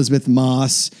 Elizabeth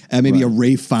Moss, maybe a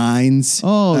Ray Fiennes.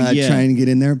 Trying to get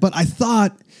in there. But I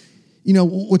thought,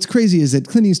 what's crazy is that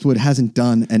Clint Eastwood hasn't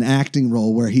done an acting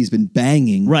role where he's been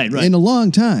banging in a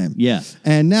long time. Yeah.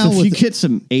 And now if you get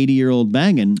some 80-year-old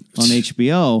banging on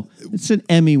HBO, it's an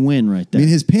Emmy win right there. I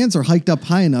mean, his pants are hiked up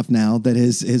high enough now that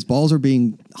his balls are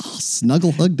being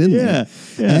snuggle hugged in there.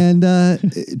 Yeah. And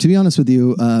to be honest with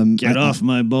you, get off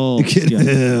my balls. Get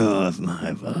off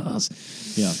my balls.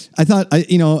 Yeah. I thought,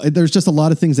 there's just a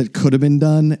lot of things that could have been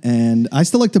done. And I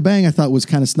Still Like to Bang, I thought was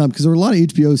kind of snubbed because there were a lot of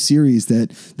HBO series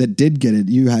that did get it.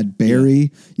 You had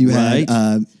Barry. You had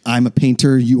I'm a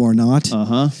Painter, You Are Not.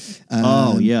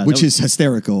 Which is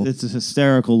hysterical. It's a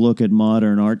hysterical look at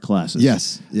modern art classes.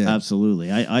 Yes. Yeah.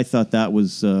 Absolutely. I thought that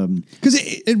was... Because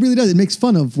it really does. It makes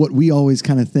fun of what we always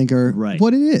kind of think are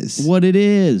what it is. What it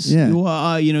is. Yeah.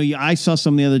 I saw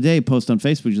some the other day post on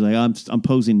Facebook. She's like, I'm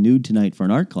posing nude tonight for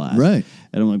an art class. Right.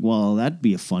 And I'm like, well, that'd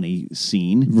be a funny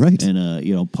scene. Right.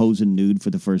 And, posing nude for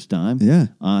the first time.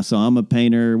 Yeah. So I'm a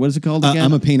painter. What is it called again?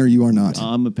 I'm a Painter, You Are Not.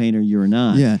 I'm a Painter, You're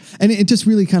Not. Yeah. And it just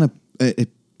really kind of... it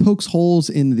pokes holes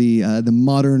in the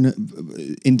modern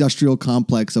industrial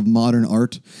complex of modern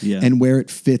art and where it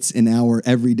fits in our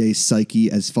everyday psyche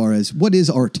as far as what is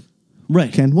art.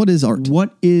 Right. Ken, what is art?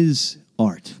 What is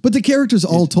art? But the characters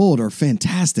all told are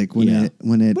fantastic when it...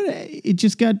 But it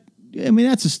just got... I mean,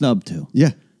 that's a snub too.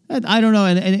 Yeah. I don't know.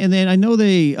 And then I know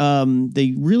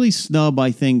they really snub,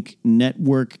 I think,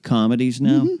 network comedies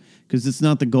now. Because it's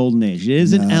not the golden age. It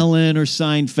isn't Ellen or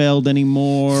Seinfeld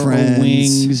anymore, Friends. or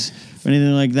Wings, or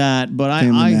anything like that. But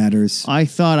Family Matters. I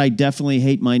thought I Definitely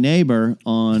Hate My Neighbor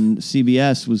on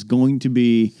CBS was going to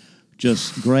be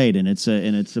just great, and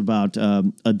it's about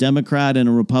a Democrat and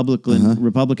a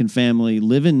Republican family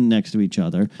living next to each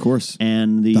other, of course,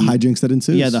 and the hijinks that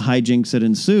ensues. Yeah, the hijinks that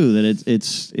ensue. That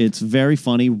it's very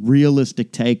funny,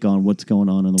 realistic take on what's going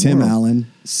on in the world. Tim Allen,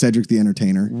 Cedric the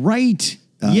Entertainer, right?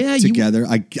 Together.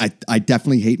 I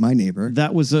definitely Hate My Neighbor.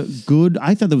 That was a good.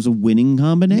 I thought that was a winning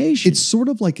combination. It's sort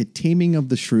of like a Taming of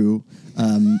the Shrew.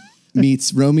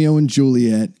 Meets Romeo and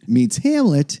Juliet, meets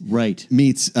Hamlet, right?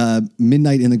 Meets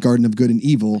Midnight in the Garden of Good and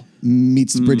Evil,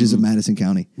 meets the Bridges of Madison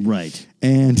County, right?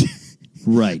 And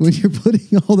right, when you're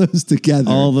putting all those together,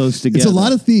 it's a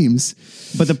lot of themes.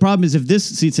 But the problem is,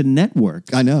 it's a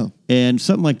network. I know, and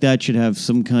something like that should have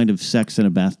some kind of sex in a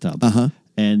bathtub.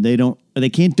 And they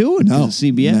can't do it because of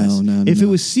CBS. No. If it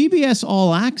was CBS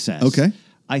All Access, okay,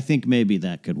 I think maybe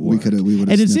that could work. We would.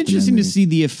 And it's interesting to see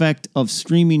the effect of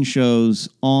streaming shows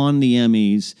on the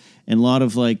Emmys, and a lot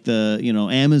of like the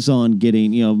Amazon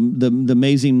getting the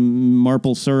amazing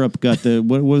maple syrup got the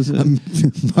what was it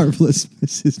Marvelous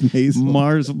Mrs.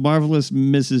 Maisel Marvelous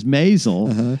Mrs.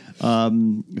 Maisel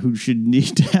who should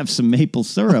need to have some maple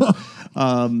syrup.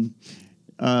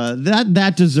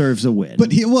 That deserves a win.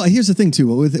 But here's the thing too.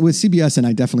 With CBS and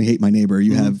I Definitely Hate My Neighbor,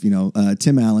 you have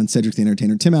Tim Allen, Cedric the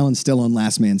Entertainer. Tim Allen's still on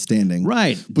Last Man Standing,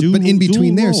 right? But in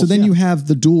between there, so then you have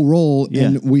the dual role,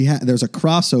 and there's a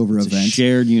crossover event,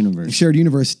 shared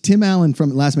universe. Tim Allen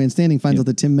from Last Man Standing finds out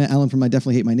that Tim Allen from I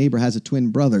Definitely Hate My Neighbor has a twin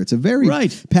brother. It's a very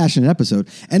passionate episode.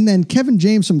 And then Kevin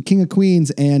James from King of Queens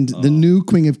and the new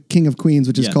King of Queens,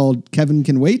 which is called Kevin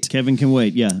Can Wait. Kevin Can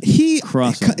Wait. Yeah,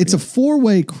 it's a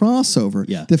 4-way crossover.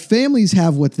 Yeah. The families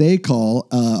have what they call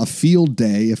a field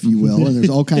day, if you will, and there's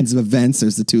all kinds of events.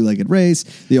 There's the 2-legged race,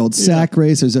 the old sack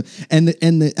race. And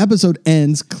the episode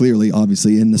ends clearly,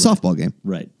 obviously, in the softball game.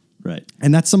 Right.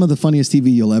 And that's some of the funniest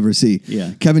TV you'll ever see.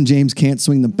 Yeah. Kevin James can't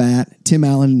swing the bat. Tim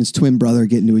Allen and his twin brother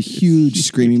get into a huge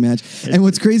screaming match. And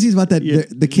what's crazy is about that,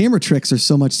 the camera tricks are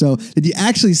so much so that you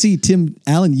actually see Tim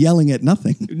Allen yelling at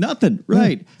nothing.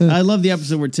 Right. I love the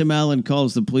episode where Tim Allen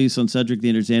calls the police on Cedric the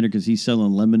Entertainer because he's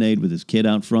selling lemonade with his kid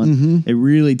out front. It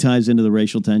really ties into the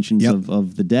racial tensions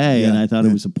of the day, and I thought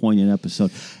it was a poignant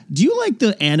episode. Do you like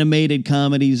the animated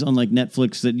comedies on like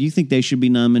Netflix that you think they should be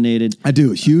nominated? I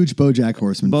do. A huge BoJack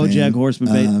Horseman fan. BoJack Horseman.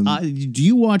 Do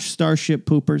you watch Starship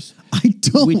Poopers? I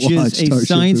don't Which watch is a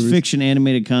science fiction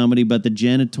animated comedy about the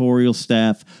janitorial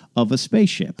staff of a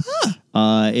spaceship.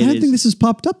 I don't think this has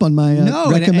popped up on my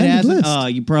recommended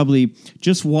list. You probably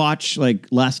just watch like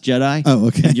Last Jedi. Oh,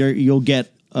 okay. And you'll get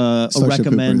a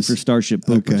recommend Poopers. for Starship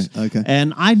Poopers. Okay.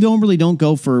 And I don't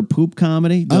go for poop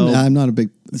comedy. I'm not a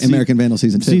big American Vandal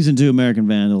season 2. Season 2 American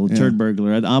Vandal, Turd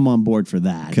Burglar. I'm on board for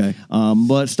that. Okay.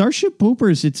 But Starship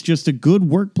Poopers, it's just a good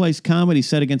workplace comedy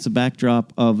set against the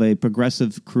backdrop of a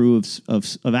progressive crew of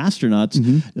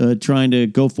astronauts trying to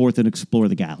go forth and explore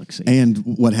the galaxy. And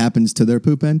what happens to their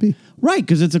poop NP? Right,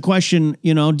 because it's a question,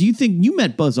 do you think you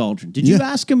met Buzz Aldrin? Did you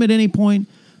ask him at any point,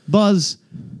 Buzz,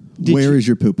 where is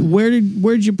your poop?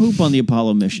 Where'd you poop on the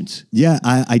Apollo missions? Yeah,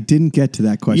 I didn't get to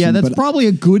that question. Yeah, that's probably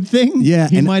a good thing. Yeah,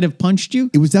 he might have punched you.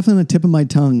 It was definitely on the tip of my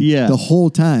tongue the whole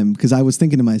time because I was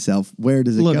thinking to myself, where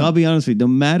does it go? Look, I'll be honest with you. No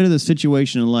matter the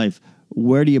situation in life,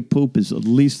 where do you poop is at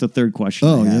least the third question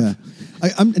I have. Yeah.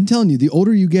 I'm telling you, the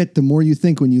older you get, the more you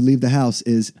think when you leave the house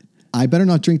is, I better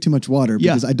not drink too much water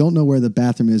because I don't know where the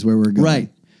bathroom is where we're going. Right.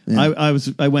 Yeah.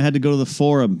 I had to go to the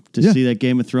Forum to see that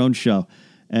Game of Thrones show,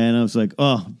 and I was like,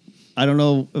 I don't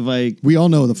know if we all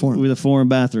know the Forum. The Forum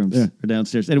bathrooms are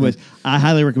downstairs. Anyways, I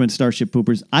highly recommend Starship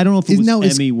Poopers. I don't know if it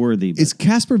was Emmy worthy. Is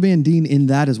Casper Van Dien in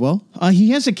that as well?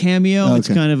 He has a cameo. It's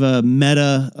kind of a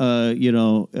meta.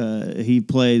 He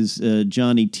plays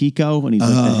Johnny Tico, and he's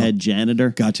like the head janitor.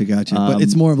 Gotcha. But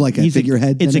it's more of like a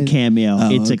figurehead. It's a cameo.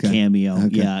 It's a cameo.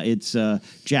 Okay. Yeah, it's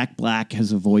Jack Black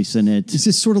has a voice in it. Is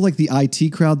this sort of like the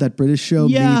IT Crowd, that British show?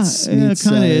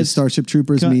 meets Starship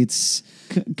Troopers meets.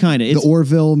 Kind of. The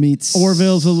Orville meets...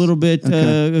 Orville's a little bit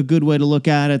a good way to look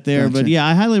at it there. Gotcha. But yeah,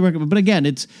 I highly recommend. But again,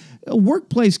 it's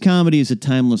workplace comedy is a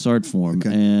timeless art form.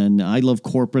 And I love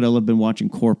Corporate. I've been watching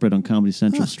Corporate on Comedy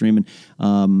Central streaming,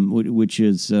 which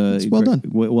is well done.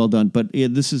 Well done. But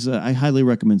this is I highly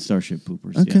recommend Starship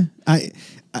Poopers. Okay.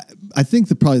 Yeah. I think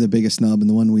probably the biggest snub and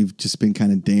the one we've just been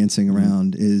kind of dancing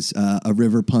around is A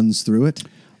River Puns Through It.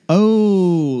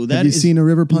 Oh, have you seen A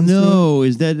River Puns? No,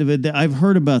 is that I've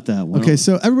heard about that one. Okay,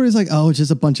 so everybody's like, "Oh, it's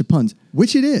just a bunch of puns,"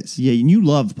 which it is. Yeah, and you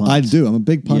love puns. I do. I'm a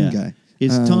big pun guy.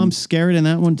 Is Tom Skerritt in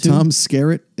that one too? Tom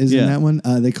Skerritt is in that one.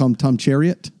 They call him Tom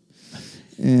Chariot.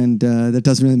 and that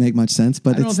doesn't really make much sense.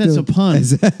 But I don't know if that's a pun.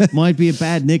 Might be a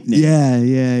bad nickname.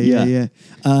 Yeah.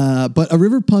 But a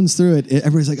river puns through it.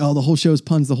 Everybody's like, "Oh, the whole show is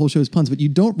puns. The whole show is puns." But you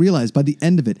don't realize by the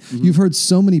end of it, you've heard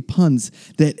so many puns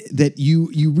that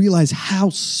you realize how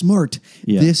smart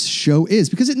this show is,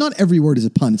 because not every word is a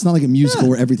pun. It's not like a musical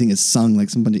where everything is sung like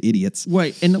some bunch of idiots.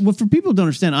 Right. And for people who don't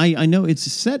understand, I know it's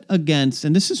set against,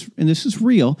 and this is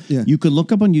real. Yeah. You could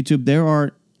look up on YouTube. There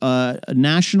are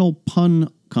national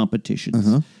pun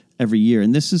competitions every year,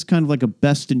 and this is kind of like a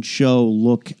best in show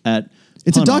look at.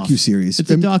 It's a docuseries.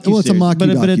 It's a docuseries. Well, it's a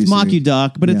mocky-docu. But it's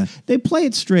mocky-doc. But they play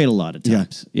it straight a lot of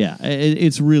times. Yeah.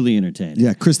 It's really entertaining.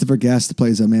 Yeah, Christopher Guest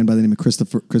plays a man by the name of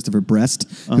Christopher Breast,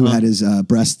 who had his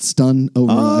breasts done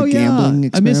over a gambling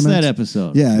experiment. I missed that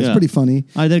episode. Yeah, it's pretty funny.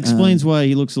 That explains why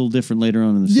he looks a little different later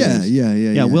on in the series.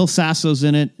 Yeah. Will Sasso's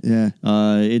in it. Yeah.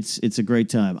 It's a great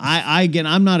time.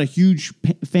 I'm not a huge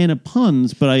fan of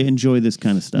puns, but I enjoy this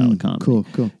kind of style of comedy.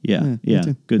 Cool. Yeah.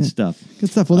 Good stuff. Good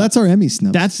stuff. Well, that's our Emmy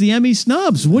Snubs. That's the Emmy Snubs.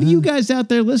 What do you guys out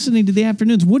there listening to the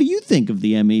afternoons? What do you think of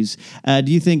the Emmys? Do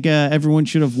you think everyone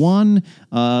should have won?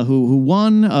 Who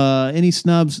won? Any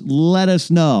snubs? Let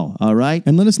us know. All right,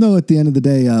 and let us know at the end of the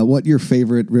day what your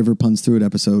favorite River Puns Through It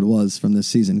episode was from this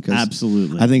season.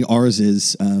 Absolutely, I think ours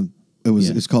is. It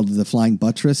was called the Flying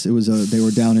Buttress. It was they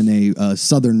were down in a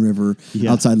southern river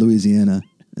outside Louisiana.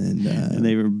 And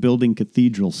they were building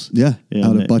cathedrals. Out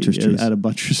of buttress trees. Out of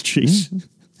buttress trees. Yeah.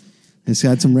 It's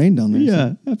had some rain down there.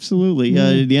 Yeah, absolutely.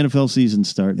 The NFL season's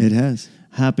starting. It has.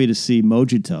 Happy to see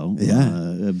Mojito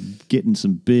getting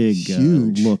some big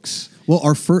looks. Well,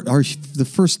 the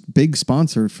first big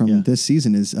sponsor from this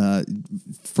season is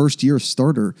first year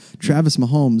starter Travis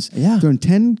Mahomes, throwing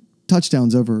 10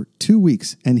 touchdowns over 2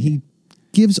 weeks, and he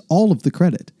gives all of the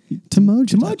credit to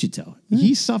Mojito.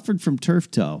 He suffered from turf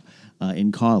toe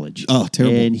in college. Oh,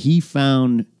 terrible! And he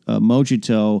found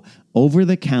Mojito over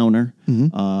the counter.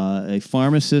 A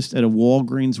pharmacist at a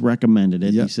Walgreens recommended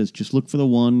it. He says, just look for the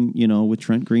one, with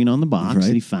Trent Green on the box. Right.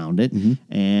 And he found it.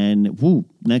 And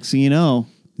next thing you know,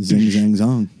 zing, zang,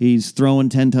 zong. He's throwing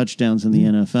 10 touchdowns in the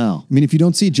NFL. I mean, if you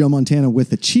don't see Joe Montana with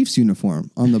the Chiefs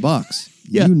uniform on the box,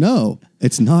 you know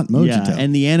it's not Mojito. Yeah,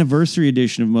 and the anniversary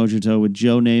edition of Mojito with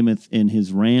Joe Namath in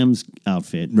his Rams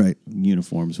outfit,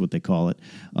 uniform is what they call it.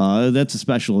 That's a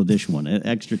special edition one,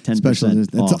 extra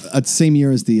 10% off. It's the same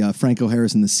year as the Franco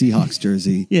Harris and the Seahawks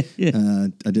jersey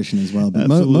edition as well. But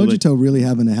Mojito really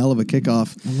having a hell of a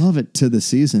kickoff. I love it. To the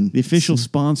season. The official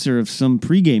sponsor of some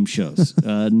pregame shows.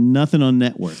 Nothing on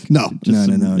network. No.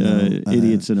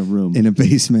 Idiots in a room. In a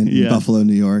basement in Buffalo,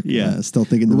 New York. Still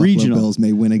thinking the Buffalo Bills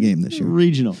may win a game this year.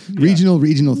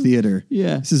 Regional theater.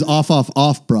 Yeah. This is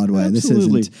off Broadway.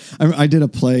 Absolutely. This isn't. I did a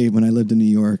play when I lived in New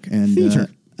York and theater.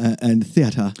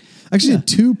 I actually did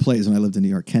 2 plays when I lived in New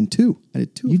York. Ken, 2. I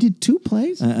did 2. You did 2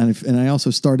 plays? And I also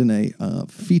starred in a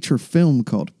feature film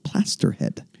called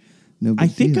Plasterhead. I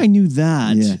think I knew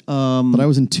that. Yeah. But I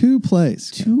was in 2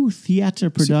 plays. 2 theater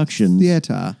productions.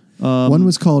 Theater. One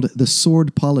was called The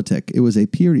Sword Politic. It was a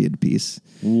period piece.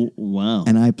 Wow.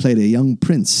 And I played a young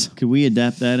prince. Could we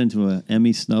adapt that into an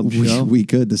Emmy Snub show? We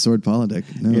could, The Sword Politic.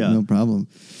 No problem.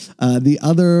 The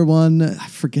other one, I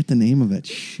forget the name of it.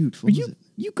 Shoot, what was it?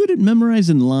 You good at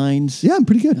memorizing lines? Yeah, I'm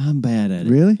pretty good. I'm bad at it.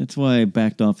 Really? That's why I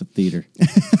backed off at theater.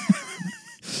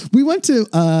 We went to,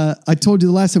 I told you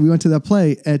the last time we went to that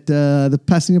play at the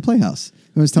Pasadena Playhouse.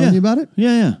 I was telling you about it?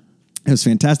 Yeah. It was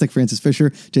fantastic. Francis Fisher,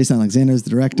 Jason Alexander is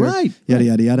the director. Right.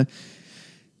 Yada.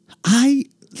 I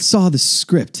saw the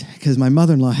script because my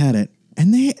mother-in-law had it,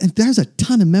 and there's a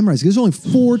ton of memorizing. There's only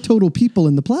 4 total people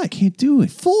in the play. Can't do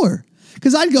it. 4.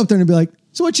 Because I'd go up there and be like,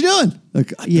 so what you doing?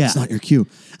 Like, that's not your cue.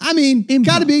 I mean,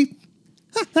 gotta be.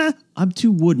 I'm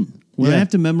too wooden. When I have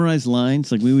to memorize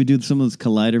lines, like we would do some of this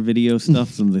Collider video stuff,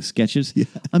 some of the sketches,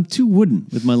 I'm too wooden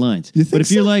with my lines. But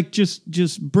if you're like,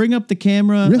 just bring up the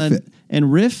camera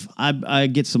and riff, I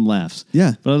get some laughs.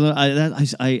 Yeah. But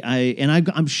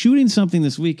I'm shooting something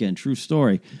this weekend, true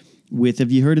story, with,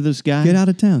 have you heard of this guy? Get Out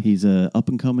of Town. He's an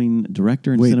up-and-coming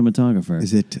director and cinematographer.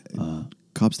 Is it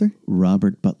Cobster?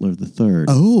 Robert Butler III.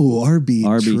 Oh,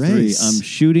 RB3. Trace. I'm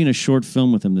shooting a short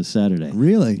film with him this Saturday.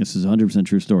 Really? This is 100%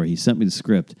 true story. He sent me the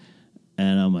script.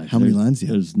 And I'm like, how many lines do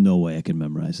you have? There's no way I can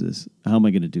memorize this. How am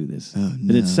I going to do this? Oh, no.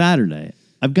 And it's Saturday.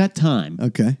 I've got time.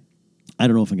 Okay. I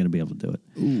don't know if I'm going to be able to do it.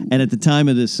 Ooh. And at the time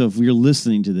of this, so if you're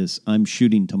listening to this, I'm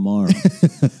shooting tomorrow.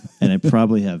 And I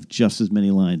probably have just as many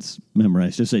lines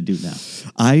memorized as I do now.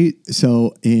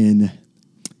 So in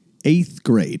 8th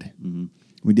grade,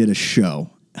 we did a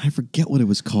show. I forget what it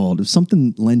was called. It was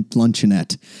something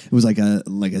luncheonette. It was like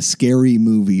a scary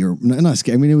movie, or not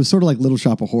scary. I mean, it was sort of like Little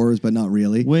Shop of Horrors, but not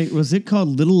really. Wait, was it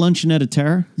called Little Luncheonette of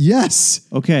Terror? Yes.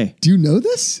 Okay. Do you know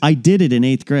this? I did it in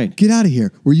 8th grade. Get out of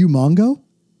here. Were you Mongo?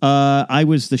 I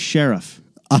was the sheriff.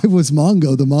 I was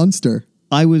Mongo, the monster.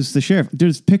 I was the sheriff.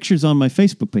 There's pictures on my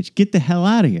Facebook page. Get the hell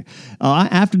out of here.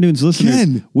 Afternoons listeners,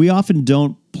 Ken. We often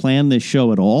don't plan this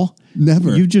show at all.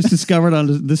 Never. You just discovered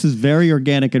this is very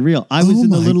organic and real. I was in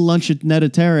the Little Luncheonette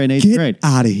of Terror in 8th grade. Get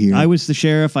out of here. I was the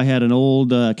sheriff. I had an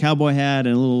old cowboy hat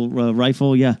and a little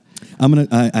rifle. Yeah.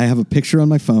 I have a picture on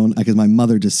my phone because my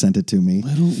mother just sent it to me.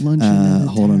 Little Luncheonette.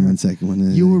 Hold on one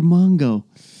second. You were Mongo.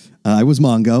 I was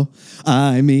Mongo.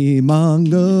 I'm a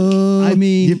Mongo.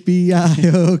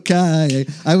 Yippee-yi-yo-ki.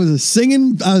 I was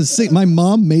singing. My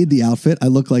mom made the outfit. I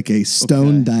look like a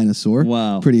stone dinosaur.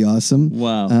 Wow. Pretty awesome.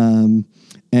 Wow.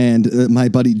 And my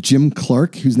buddy Jim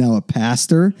Clark, who's now a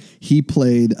pastor, he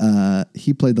played the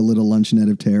Little Luncheonette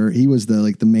of Terror. He was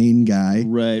the main guy.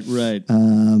 Right.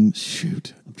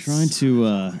 Shoot. I'm trying to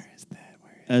where is that?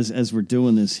 As we're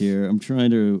doing this here, I'm trying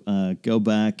to go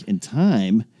back in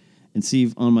time and see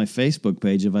if on my Facebook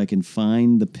page if I can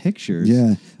find the pictures.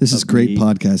 Yeah, this is great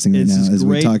podcasting right now as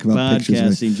we talk about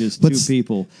pictures. Podcasting, just two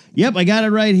people. Yep, I got it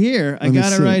right here.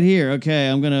 Okay,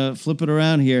 I'm gonna flip it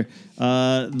around here.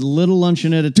 Little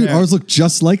Luncheonette of Terror. Dude, ours look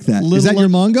just like that. Is that your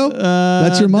Mongo?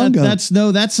 That's your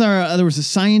Mongo. That's our. There was a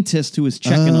scientist who was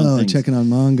checking on things. Checking on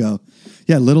Mongo.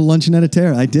 Yeah, Little Luncheonette of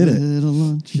Terror. I did it. Little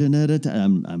Luncheonette of Terror.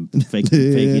 I'm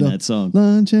faking that song.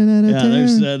 Luncheonette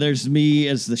of Terror. There's me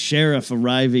as the sheriff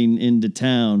arriving into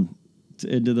town,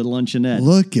 into the luncheonette.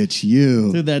 Look at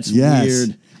you. Dude, that's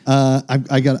weird.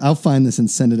 I'll find this and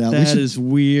send it out. That is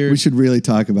weird. We should really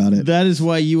talk about it. That is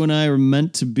why you and I were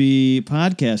meant to be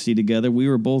podcasting together. We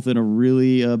were both in a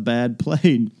really bad play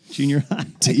in junior high.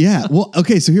 Yeah. Well,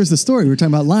 okay, so here's the story. We were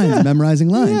talking about lines, memorizing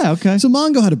lines. Yeah, okay. So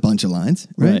Mongo had a bunch of lines,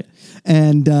 right?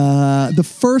 And the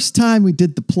first time we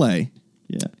did the play,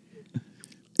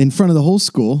 in front of the whole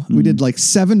school, we did like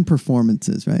 7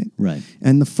 performances, right? Right.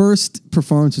 And the first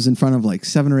performance was in front of like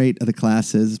 7 or 8 of the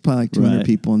classes. It's probably like 200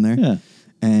 people in there. Yeah.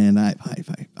 And I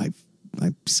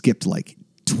skipped like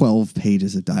 12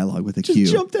 pages of dialogue with a cue.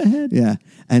 Just jumped ahead. Yeah.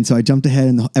 And so I jumped ahead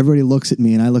and everybody looks at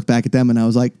me and I look back at them and I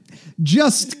was like,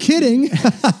 just kidding.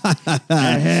 What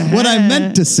I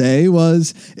meant to say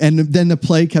was, and then the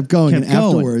play kept going.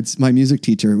 Afterwards, my music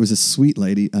teacher was a sweet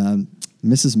lady,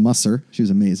 Mrs. Musser. She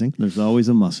was amazing. There's always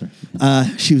a Musser.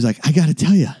 She was like, I got to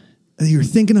tell you, you're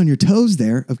thinking on your toes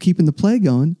there of keeping the play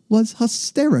going was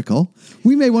hysterical.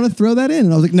 We may want to throw that in.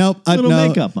 And I was like, nope.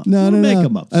 Makeup up. No.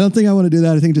 Makeup up. I don't think I want to do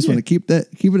that. I think I just want to keep it.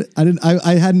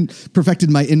 I hadn't perfected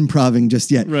my improving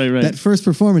just yet. Right. That first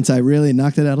performance, I really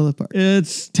knocked it out of the park.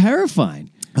 It's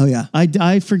terrifying. Oh yeah.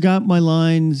 I forgot my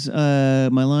lines in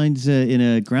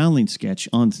a Groundling sketch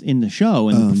in the show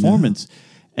in the performance. No.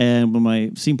 And when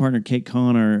my scene partner, Kate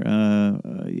Connor,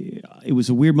 it was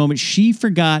a weird moment. She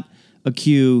forgot a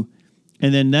cue.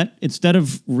 And then that, instead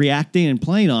of reacting and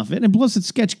playing off it, and plus it's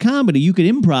sketch comedy, you could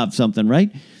improv something,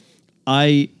 right?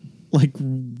 I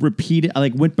repeated,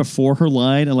 I went before her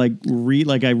line and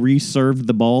I reserved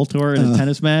the ball to her in a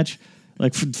tennis match.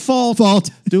 Like, fault,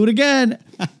 do it again.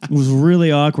 It was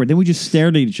really awkward. Then we just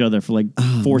stared at each other for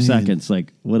 4 seconds.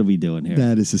 Like, what are we doing here?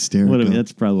 That is hysterical.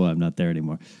 That's probably why I'm not there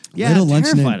anymore. Yeah, Little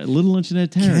Luncheonette of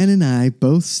Terror. Ken and I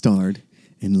both starred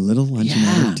in Little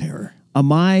Luncheonette of Terror.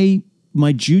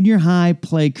 My junior high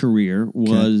play career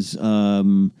was,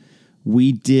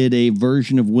 we did a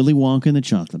version of Willy Wonka and the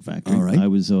Chocolate Factory. All right. I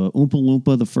was Oompa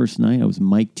Loompa the first night. I was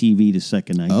Mike TV the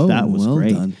second night. Oh, that was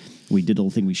great. Done. We did a little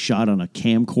thing. We shot on a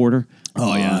camcorder.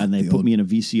 Oh, yeah. And they put me in a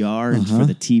VCR for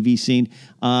the TV scene.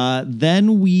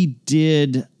 Then we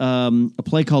did a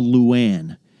play called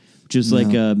Luann, which is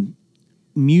like a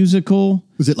musical.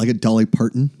 Was it like a Dolly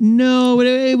Parton? No,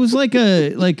 it was like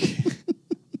a...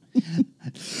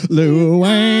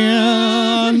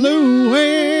 Luann,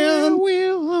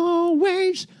 we'll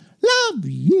always love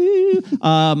you.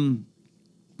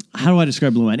 How do I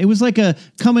describe Luann? It was like a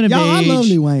coming of age. I love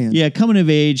Luann. Yeah, coming of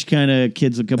age kind of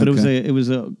kids would come, but it was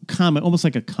a comic, almost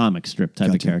like a comic strip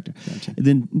type of character. Gotcha. And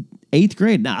then 8th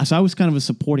grade, so I was kind of a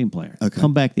supporting player. Okay.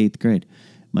 Come back to 8th grade.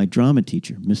 My drama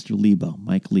teacher, Mr. Lebo,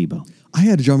 Mike Lebo. I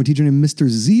had a drama teacher named Mr.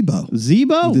 Zebo.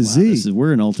 Zebo? The Z.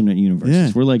 We're an alternate universes.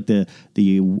 Yeah. We're like the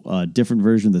different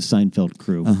version of the Seinfeld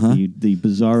crew. The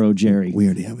Bizarro Jerry. We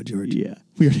already have a George. Yeah,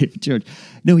 we already have a George.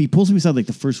 No, he pulls me aside like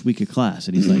the first week of class,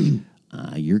 and he's like,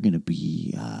 you're going to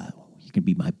be... you're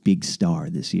going to be my big star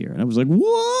this year. And I was like, what?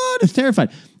 I was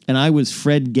terrified. And I was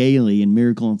Fred Gailey in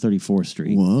Miracle on 34th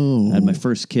Street. Whoa! I had my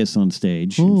first kiss on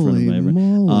stage Holy in front of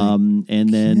everyone. And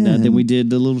then we did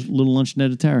the little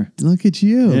luncheonette at Terror. Look at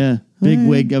you! Yeah, big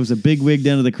wig. I was a big wig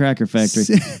down to the Cracker Factory.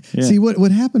 See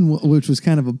what happened, which was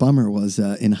kind of a bummer, was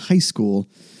in high school.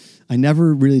 I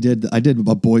never really did. I did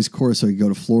a boys' chorus so I could go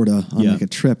to Florida on like a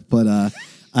trip, but.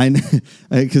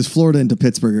 Because Florida into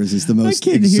Pittsburgh is the most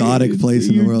exotic place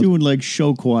in the world. You're doing like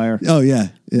show choir. Oh, yeah.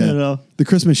 You know? The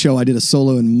Christmas show, I did a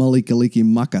solo in Mali Kaliki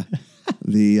Maka,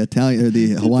 the Italian or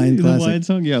the Hawaiian classic. The Hawaiian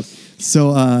song, yeah.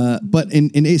 So, but in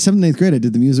 7th and 8th grade, I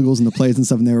did the musicals and the plays and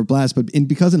stuff, and they were a blast. But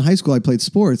because in high school I played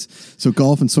sports, so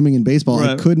golf and swimming and baseball,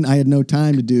 I had no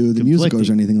time to do the musicals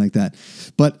or anything like that.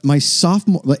 But my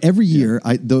sophomore, every year,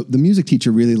 the music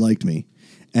teacher really liked me.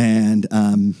 And,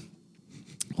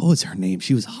 what was her name?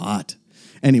 She was hot.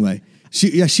 Anyway,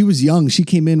 she was young. She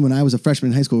came in when I was a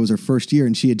freshman in high school. It was her first year,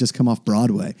 and she had just come off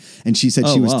Broadway. And she said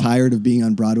she was tired of being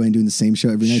on Broadway and doing the same show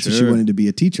every night, so she wanted to be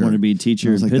a teacher. Wanted to be a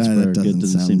teacher in Pittsburgh. It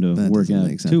doesn't seem to work out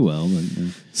too well. But,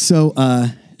 So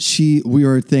we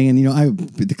were thinking, I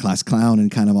would be the class clown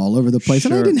and kind of all over the place.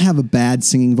 And I didn't have a bad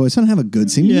singing voice. I don't have a good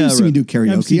singing. You see me do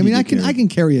karaoke. I mean, I can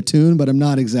carry a tune, but I'm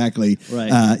not exactly,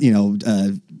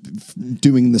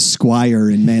 doing the Squire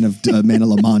in Man of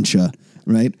La Mancha,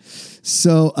 right?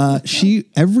 So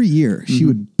every year she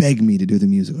would beg me to do the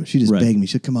musical. She just begged me.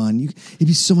 She'd come on, it'd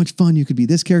be so much fun. You could be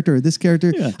this character or this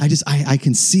character. Yeah. I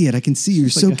can see it. I can see you're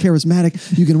so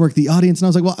charismatic. You can work the audience. And I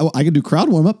was like, well, I could do crowd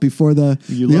warm up before the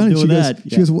audience.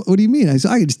 She goes, what do you mean? I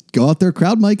said, I could just go out there,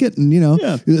 crowd mic it,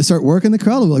 and start working the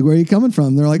crowd. I'm like, where are you coming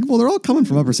from? They're like, well, they're all coming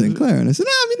from Upper St. Clair. And I said,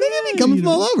 no, I mean, they're coming from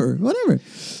all over, whatever.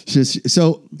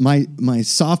 So my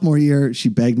sophomore year, she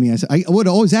begged me. I said, I would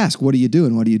always ask, what are you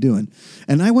doing? What are you doing?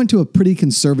 And I went to a pretty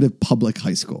conservative public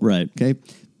high school. Right. Okay.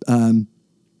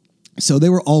 So they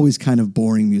were always kind of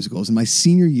boring musicals. In my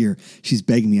senior year, she's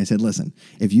begging me. I said, listen,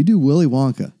 if you do Willy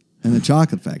Wonka and the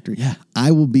Chocolate Factory,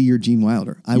 I will be your Gene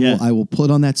Wilder. I will put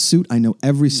on that suit. I know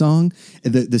every song.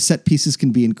 The set pieces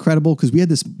can be incredible because we had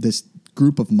this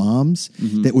group of moms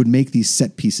that would make these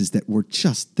set pieces that were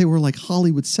they were like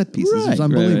Hollywood set pieces. It was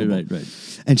unbelievable.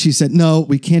 Right. And she said, no,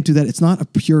 we can't do that. It's not a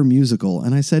pure musical.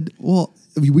 And I said, well,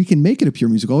 we can make it a pure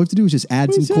musical. All we have to do is just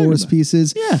add some chorus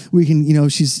pieces. Yeah. We can,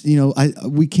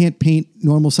 we can't paint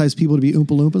normal sized people to be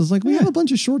Oompa Loompas. It's like, we have a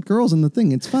bunch of short girls in the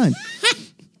thing. It's fine.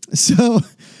 But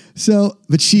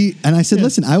I said,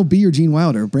 listen, I will be your Gene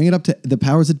Wilder. Bring it up to the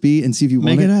powers that be and see if you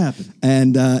want it. Make it happen.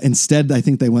 And instead, I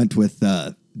think they went with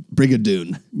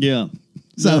Brigadoon. Yeah.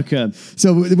 So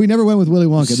we never went with Willy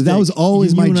Wonka. But that was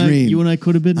always my dream. You and I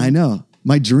could have been. I know.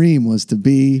 My dream was to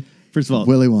be First of all,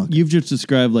 Willy Wonka. You've just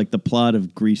described like the plot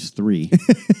of Grease 3.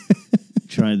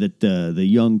 Trying that the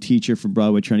young teacher from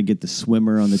Broadway trying to get the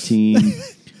swimmer on the team.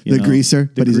 The greaser,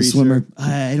 but he's a swimmer.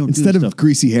 I don't Instead of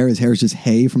greasy hair, his hair is just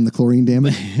hay from the chlorine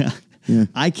damage. Yeah.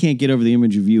 I can't get over the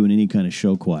image of you in any kind of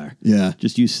show choir. Yeah.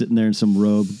 Just you sitting there in some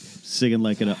robe singing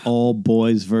like an all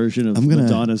boys version of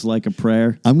Madonna's Like a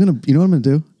Prayer. You know what I'm going to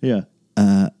do? Yeah.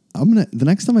 The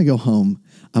next time I go home,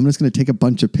 I'm just going to take a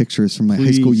bunch of pictures from my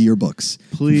high school yearbooks.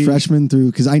 Please. From freshman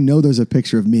through, because I know there's a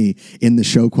picture of me in the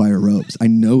show choir robes. I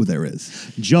know there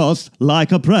is. Just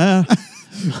like a prayer.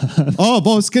 All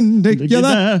boys can take you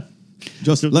there.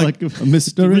 Just like a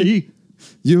mystery.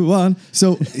 You won.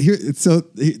 So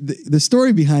the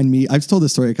story behind me, I've told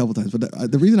this story a couple times, but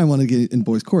the reason I wanted to get in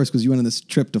boys' chorus because you went on this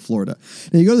trip to Florida.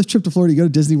 And you go to this trip to Florida, you go to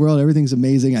Disney World, everything's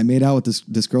amazing. I made out with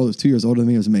this girl who was 2 years older than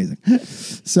me. It was amazing.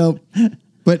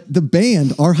 But the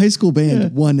band, our high school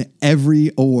band, won every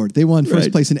award. They won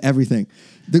first place in everything.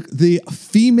 The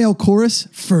female chorus,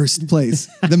 first place.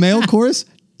 The male chorus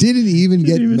didn't even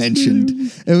get mentioned.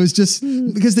 It was just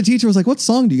because the teacher was like, what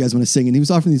song do you guys want to sing? And he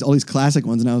was offering all these classic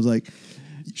ones. And I was like,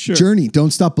 Journey, Don't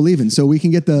Stop Believing. So we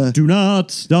can get the... Do not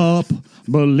stop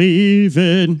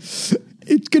believing.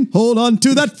 It can hold on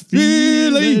to that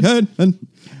feeling.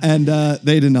 And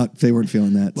they weren't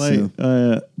feeling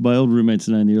that. My old roommates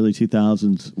and I in the early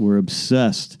 2000s were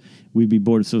obsessed. We'd be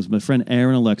bored. So it was my friend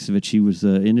Aaron Alexovich. He was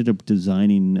ended up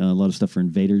designing a lot of stuff for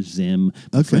Invader Zim.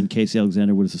 My friend Casey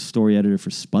Alexander was a story editor for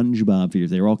SpongeBob videos.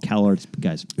 They were all CalArts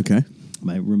guys. Okay.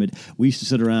 My roommate, we used to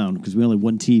sit around because we only had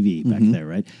one TV back there,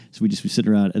 right? So we just be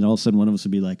sitting around, and all of a sudden one of us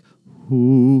would be like,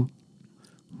 who,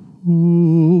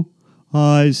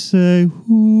 I say,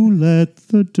 who let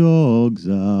the dogs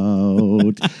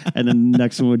out? And then the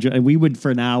next one would, and we would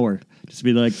for an hour just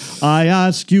be like, I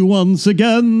ask you once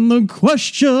again the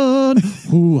question,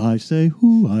 who I say,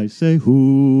 who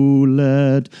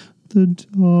let the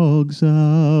dogs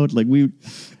out? Like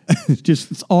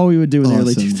It's all we would do in the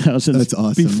early 2000s. That's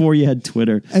awesome. Before you had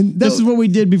Twitter. And this is what we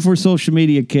did before social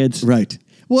media, kids. Right.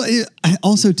 Well,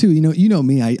 also too, you know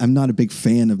me. I'm not a big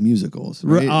fan of musicals.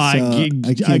 Right? I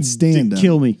can't stand them.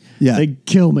 Kill me. Yeah, they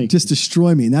kill me. Just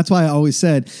destroy me. And that's why I always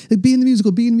said, be in the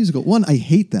musical. Be in the musical. One, I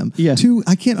hate them. Yeah. Two,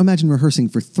 I can't imagine rehearsing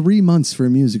for 3 months for a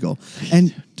musical.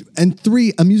 And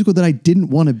three, a musical that I didn't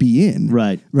want to be in.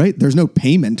 Right. There's no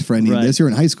payment for any of this. You're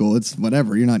in high school. It's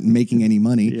whatever. You're not making any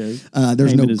money. Yeah.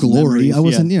 There's no glory. Memories. I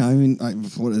wasn't.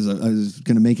 I was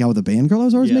going to make out with a band girl. I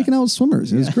was always making out with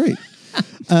swimmers. It was great.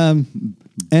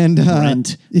 And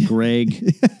Brent,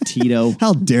 Greg, Tito.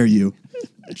 How dare you?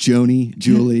 Joni,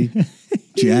 Julie,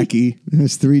 Jackie.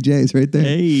 There's 3 J's right there.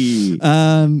 Hey.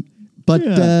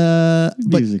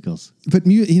 Musicals. But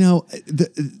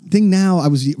the thing now, I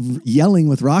was yelling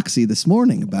with Roxy this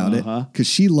morning about it because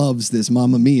she loves this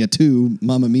Mamma Mia too.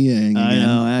 Mamma Mia. I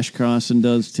know Ash Crossan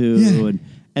does too. Yeah.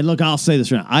 And look, I'll say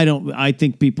this right now. I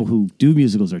think people who do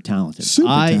musicals are talented. Super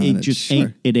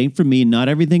talented. It ain't for me. Not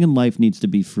everything in life needs to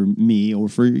be for me or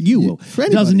for you. For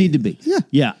it doesn't need to be.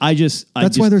 Yeah.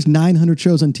 That's why there's 900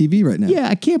 shows on TV right now. Yeah,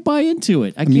 I can't buy into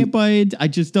it. I can't buy it. I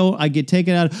just don't. I get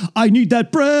taken out. I need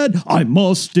that bread. I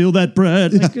must steal that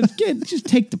bread. Just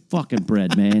take the fucking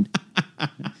bread, man.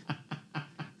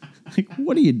 Like,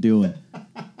 what are you doing?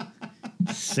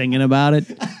 Singing about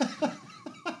it?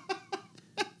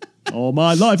 All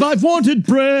my life I've wanted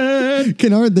bread.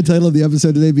 Can the title of the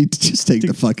episode today be Just Take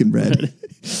the Fucking Bread?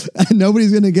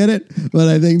 Nobody's going to get it, but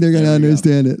I think they're going to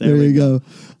understand it. There you go.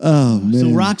 Oh, man. So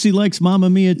Roxy likes Mamma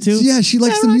Mia too? Yeah, she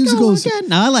likes the musicals.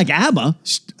 Now, I like ABBA.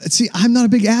 See, I'm not a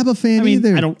big ABBA fan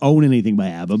either. I don't own anything by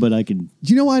ABBA, but I can...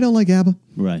 Do you know why I don't like ABBA?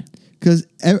 Right. Because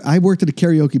I worked at a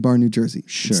karaoke bar in New Jersey.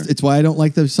 Sure. It's why I don't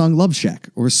like the song Love Shack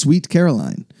or Sweet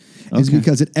Caroline. It's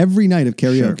because at every night of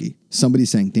karaoke, somebody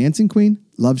sang Dancing Queen,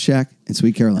 Love Shack, and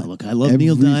Sweet Caroline. Now, look, I love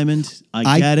Neil Diamond.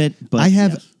 I get it, but I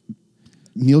have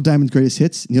Neil Diamond's greatest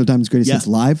hits, Neil Diamond's greatest hits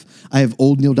live. I have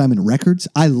old Neil Diamond records.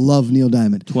 I love Neil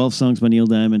Diamond. 12 songs by Neil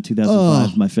Diamond,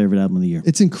 2005 is my favorite album of the year.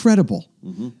 It's incredible.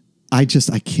 Mm-hmm. I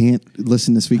can't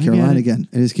listen to Sweet Caroline again.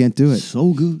 I just can't do it.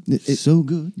 So good. So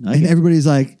good. And everybody's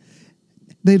like,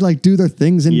 they'd like do their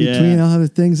things in between all other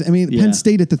things. I mean, Penn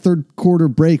State at the third quarter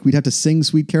break, we'd have to sing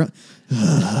Sweet Caroline.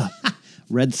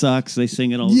 Red Sox, they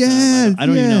sing it all the time. I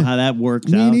don't even know how that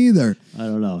works out. Me neither. I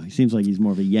don't know. He seems like he's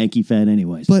more of a Yankee fan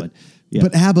anyways. But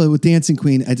ABBA with Dancing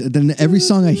Queen, then every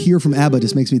song I hear from ABBA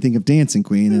just makes me think of Dancing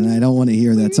Queen, and I don't want to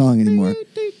hear that song anymore.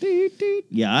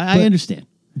 Yeah, I understand.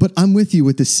 But I'm with you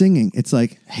with the singing. It's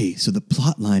like, hey, so the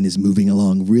plot line is moving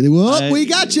along really well. We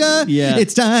gotcha. Yeah.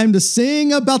 It's time to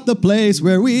sing about the place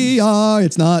where we are.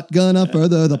 It's not gonna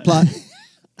further the plot.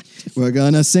 We're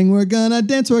gonna sing, we're gonna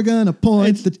dance, we're gonna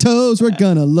point the toes, we're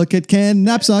gonna look at Ken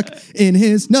Knapsack in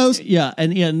his nose. Yeah,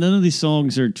 and none of these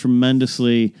songs are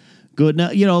tremendously good.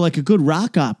 Now, like a good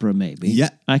rock opera, maybe. Yeah.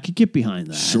 I could get behind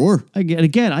that. Sure.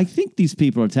 Again, I think these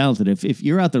people are talented. If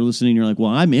you're out there listening, you're like, well,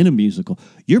 I'm in a musical.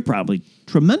 You're probably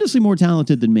tremendously more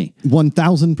talented than me.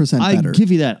 1,000% better. I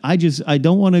give you that. I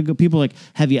don't want to go. People are like,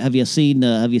 have you seen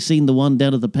the one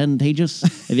down at the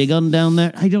Pantages? Have you gone down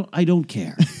there? I don't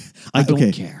care. I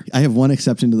don't care. I have one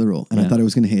exception to the rule, and I thought I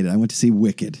was going to hate it. I went to see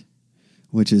Wicked,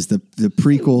 which is the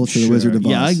prequel to The Wizard of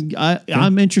Oz. Yeah,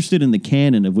 I'm interested in the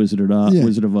canon of Wizard of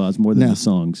Oz more than the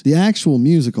songs. The actual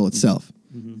musical itself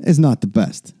is not the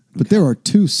best. But there are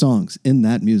 2 songs in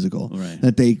that musical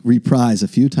that they reprise a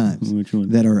few times. Which one?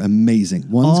 That are amazing.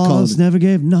 One's called Oz never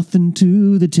gave nothing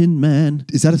to the Tin Man.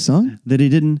 Is that a song? That he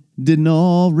didn't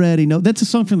already know. That's a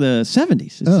song from the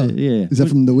 70s. Is that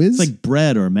from The Wiz? It's like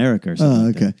Bread or America or something.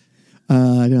 Oh, okay.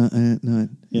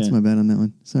 It's my bad on that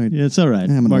one. Sorry. Yeah, it's all right.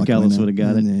 Mark Ellis would have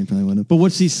got it. Yeah, he probably would have. But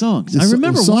what's these songs? I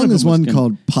remember the song one of them is one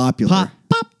called Popular.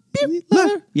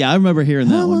 Popular. Yeah, I remember hearing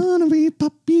that one. I wanna be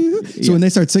popular. So when they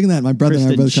start singing that, my brother and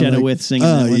I both kind of like, singing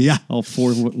that one. Yeah. All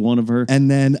 4-1 of her.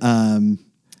 And then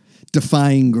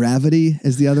Defying Gravity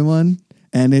is the other one.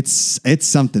 And it's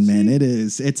something, man.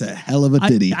 It's a hell of a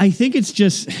ditty. I think it's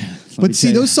just... But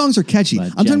see, those songs are catchy.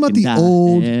 I'm talking about the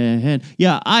old...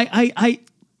 Yeah,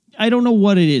 I don't know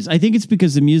what it is. I think it's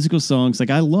because the musical songs, like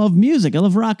I love music. I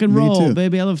love rock and roll,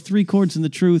 baby. I love 3 chords and the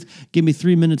truth. Give me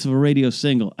 3 minutes of a radio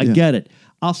single. I get it.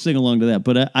 I'll sing along to that.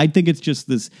 But I think it's just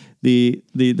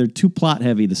they're too plot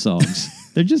heavy, the songs.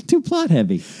 They're just too plot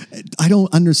heavy. I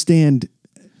don't understand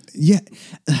Yeah,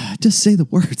 just say the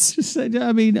words. Just say,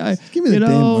 I mean, give me the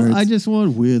damn words. I just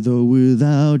want with or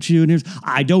without you. And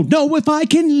I don't know if I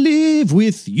can live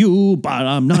with you, but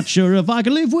I'm not sure if I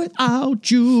can live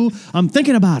without you. I'm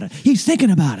thinking about it. He's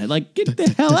thinking about it. Like, get the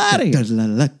hell out of here.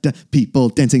 People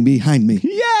dancing behind me.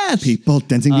 Yes. People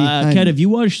dancing behind me. Ken, have you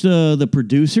watched The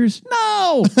Producers?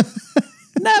 No.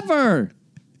 Never.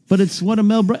 But it's one of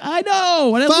Mel Brooks. I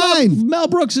know. And Fine. Mel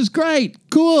Brooks is great.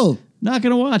 Cool. Not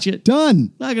going to watch it.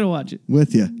 Done. Not going to watch it.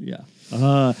 With you. Yeah.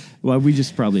 Well, we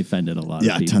just probably offended a lot of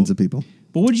people. Yeah, tons of people.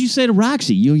 But what did you say to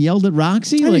Roxy? You yelled at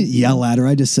Roxy? I didn't yell at her.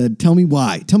 I just said, tell me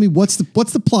why. Tell me what's the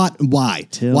plot and why.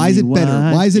 Why is it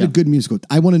better? Why is it a good musical?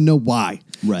 I want to know why.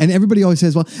 Right. And everybody always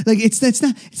says, well, like it's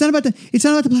not about the plot.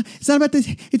 It's not about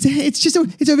the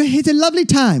it's a lovely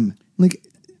time. Like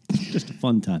just a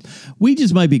fun time. We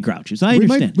just might be grouches. I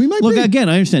understand. We might Look, be. again,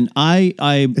 I understand.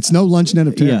 It's no luncheonette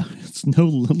of terror. Yeah, it's no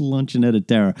luncheonette of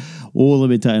terror. Oh, let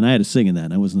me tell you, and I had to sing in that,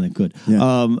 and I wasn't that good.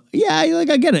 Yeah. Like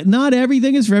I get it. Not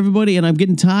everything is for everybody, and I'm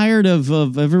getting tired of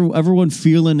everyone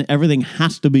feeling everything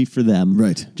has to be for them.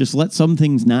 Right. Just let some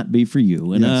things not be for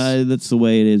you, and that's the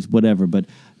way it is. Whatever. But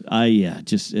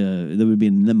that would be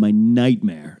my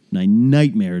nightmare. My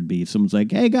nightmare would be if someone's like,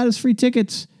 "Hey, got us free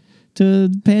tickets to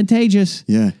Pantages."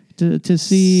 Yeah. To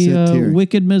see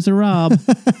Wicked Miserable.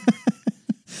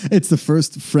 It's the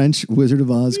first French Wizard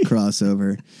of Oz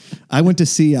crossover. I went to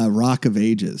see Rock of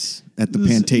Ages at the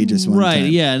Pantages one time.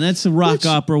 Right, yeah, and that's a rock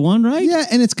opera one, right? Yeah,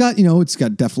 and it's got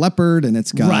Def Leppard and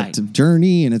it's got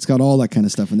Journey and it's got all that kind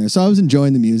of stuff in there. So I was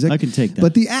enjoying the music. I can take that.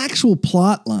 But the actual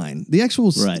plot line,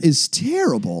 is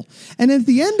terrible. And at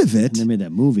the end of it... And they made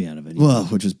that movie out of it. Well,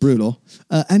 which was brutal.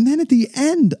 And then at the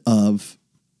end of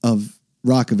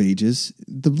Rock of Ages,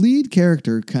 the lead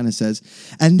character kind of says,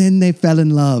 and then they fell in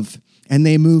love and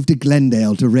they moved to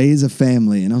Glendale to raise a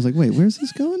family. And I was like, wait, where's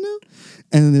this going now?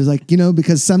 And then there's like,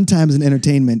 because sometimes in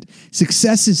entertainment,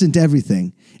 success isn't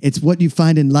everything. It's what you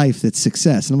find in life that's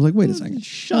success. And I was like, wait a second.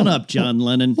 Shut up, John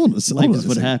Lennon. Life is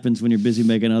what happens when you're busy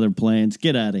making other plans.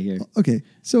 Get out of here. Okay.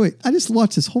 So wait, I just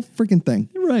watched this whole freaking thing.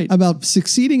 Right. About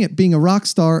succeeding at being a rock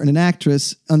star and an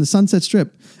actress on the Sunset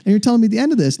Strip. And you're telling me at the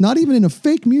end of this, not even in a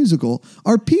fake musical,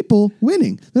 are people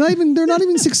winning. They're not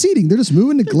even succeeding. They're just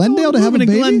moving to Glendale to have a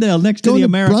baby. Glendale next to the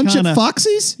Americana. Brunch at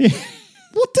Foxy's?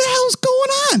 What the hell's going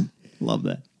on? Love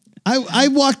that. I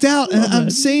walked out and I'm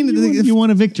saying you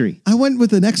won a victory. I went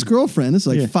with an ex-girlfriend. This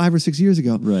is like 5 or 6 years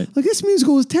ago. Right. Like, this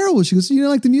musical was terrible. She goes, you didn't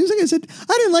like the music? I said,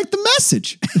 I didn't like the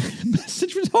message. The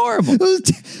message was horrible. It was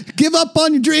give up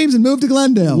on your dreams and move to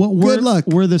Glendale. Good luck.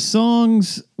 Were the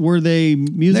songs, were they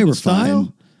musical They were style?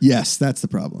 Fine. Yes, that's the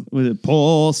problem. Was it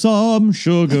pour some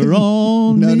sugar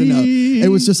on No. me? It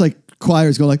was just like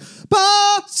choirs go like,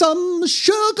 pour some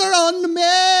sugar on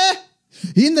me.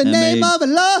 In the name of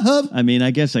love. I mean, I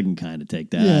guess I can kind of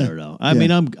take that. I don't know. I mean,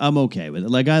 I'm okay with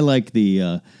it. Like, I like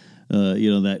the,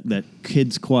 that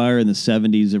kids choir in the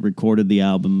 70s that recorded the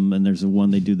album, and there's the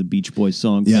one they do the Beach Boys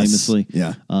song famously.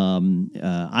 Yeah.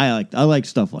 I like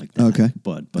stuff like that. Okay.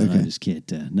 But I just can't.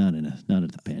 Not at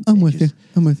the Pantages. I'm with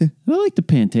you. I like the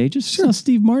Pantages. Sure. Saw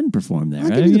Steve Martin perform there. I'll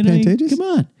give you the Pantages. Come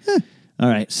on. Yeah. All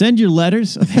right. Send your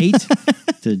letters of hate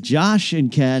to Josh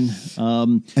and Ken.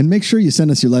 And make sure you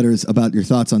send us your letters about your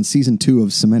thoughts on season 2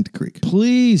 of Cement Creek.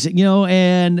 Please.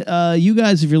 And you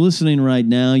guys, if you're listening right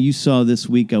now, you saw this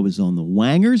week I was on the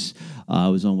Wangers. I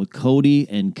was on with Cody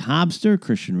and Cobster,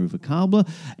 Christian Ruvalcaba.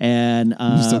 And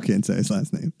you still can't say his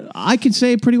last name. I can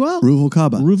say it pretty well.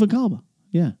 Ruvalcaba.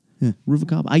 Yeah.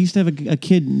 Ruvalcaba. I used to have a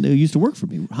kid who used to work for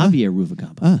me, Javier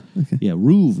Ruvalcaba. Okay. Yeah,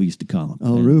 Ruv we used to call him.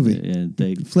 Oh, Ruvi. And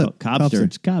they Flip. Cobster.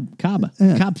 It's Caba.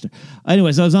 Yeah. Cobster.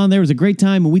 Anyways, I was on there. It was a great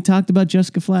time, and we talked about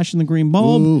Jessica Flash and the Green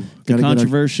Bulb. Ooh, the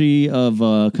controversy of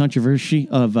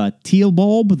Teal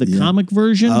Bulb, the comic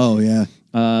version. Oh,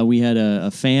 yeah. We had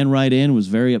a fan write in, was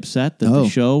very upset that the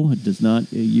show does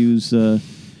not use...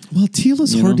 Well, teal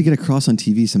is hard to get across on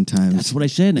TV sometimes. That's what I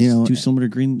said. It's too similar to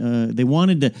Green. They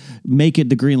wanted to make it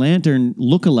the Green Lantern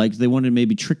look-alike. They wanted to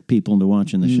maybe trick people into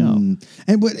watching the show. And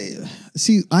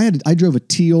I drove a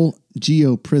teal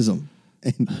Geo Prism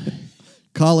in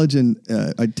college, and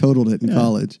I totaled it in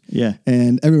college. Yeah.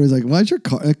 And everybody's like, "Why's your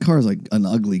car?" That car's like an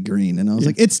ugly green, and I was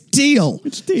like, "It's teal."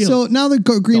 It's teal. So now the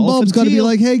Green Bulb's got to be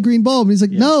like, "Hey, Green Bulb," and he's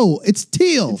like, "No, it's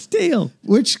teal." It's teal.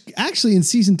 Which actually in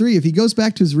season 3, if he goes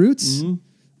back to his roots. Mm-hmm.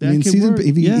 He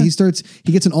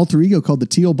gets an alter ego called the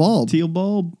Teal Bulb. Teal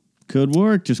Bulb could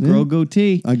work. Just grow a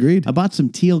goatee. Agreed. I bought some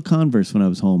teal Converse when I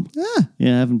was home. Yeah,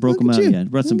 I haven't broke them out yet.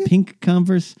 Brought some pink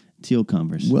Converse, teal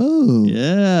Converse. Whoa.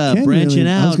 Yeah, branching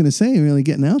out. I was going to say, really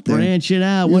getting out there. Branching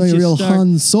out. You're Once like a real start,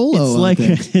 Han Solo.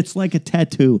 It's like a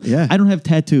tattoo. Yeah. I don't have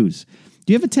tattoos.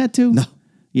 Do you have a tattoo? No.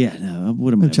 Yeah, no,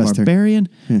 what am I, a barbarian?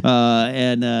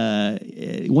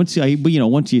 And once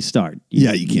you start,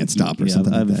 you can't stop or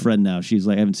something. I have like a friend now. She's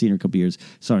like, I haven't seen her in a couple years.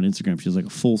 Saw her on Instagram. She's like a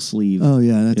full sleeve. Oh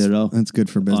yeah, that's good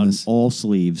for business. On all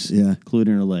sleeves,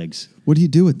 including her legs. What do you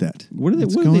do with that? What are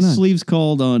the sleeves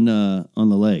called on the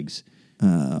legs?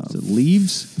 Is it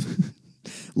leaves?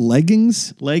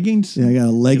 Leggings? Yeah, I got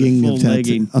a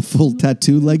legging. A full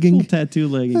tattoo legging? Full tattoo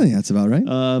legging. I think that's about right.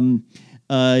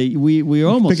 We're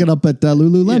almost pick it up at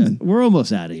Lululemon. Yeah, we're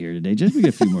almost out of here today. Just we got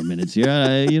a few more minutes here.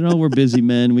 We're busy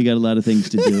men. We got a lot of things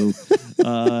to do.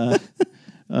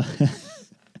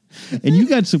 And you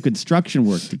got some construction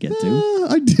work to get to.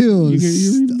 I do.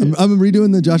 I'm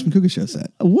redoing the Josh McCouga Show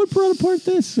set. What brought apart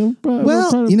this? Ken,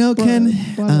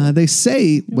 they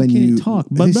say when you talk,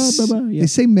 they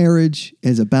say marriage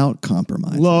is about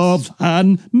compromise. Love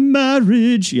and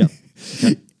marriage. Yeah.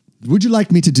 Okay. Would you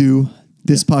like me to do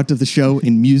this part of the show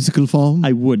in musical form?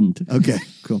 I wouldn't. Okay,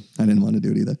 cool. I didn't want to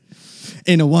do it either.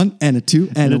 In a 1 and a 2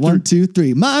 and a 1, 2,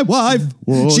 3. My wife,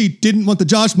 she didn't want the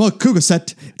Josh McCouga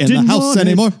set in the house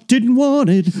anymore. Didn't want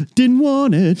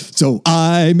it. So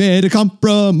I made a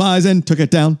compromise and took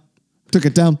it down.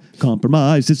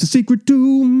 Compromise is the secret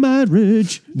to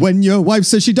marriage. When your wife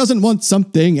says she doesn't want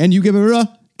something and you give her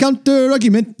a counter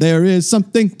argument, there is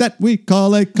something that we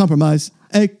call a compromise.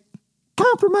 A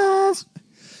compromise.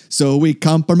 So we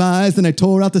compromised and I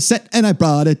tore out the set and I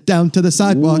brought it down to the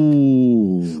sidewalk.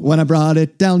 Ooh. When I brought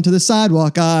it down to the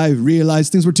sidewalk, I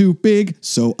realized things were too big.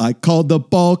 So I called the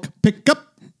bulk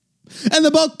pickup and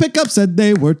the bulk pickup said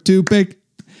they were too big.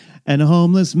 And a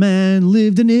homeless man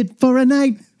lived in it for a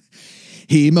night.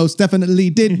 He most definitely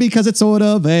did because it's sort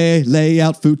of a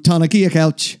layout futon IKEA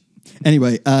couch.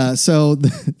 Anyway, so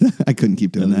I couldn't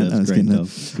keep doing that. That's great, though.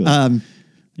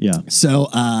 Yeah. So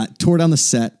tore down the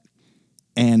set.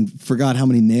 And forgot how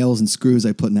many nails and screws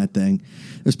I put in that thing.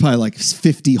 There's probably like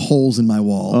 50 holes in my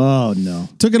wall. Oh no!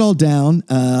 Took it all down.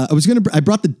 I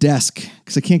brought the desk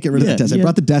because I can't get rid of the desk. I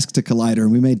brought the desk to Collider,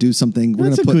 and we may do something.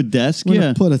 That's a good desk. We're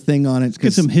gonna put a thing on it.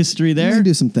 Get some history there. We're gonna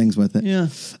do some things with it. Yeah.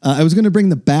 I was gonna bring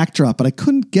the backdrop, but I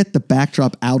couldn't get the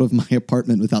backdrop out of my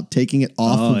apartment without taking it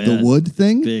off of the wood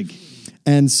thing. Big.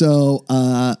 And so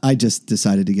I just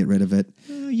decided to get rid of it.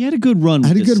 You had a good run. I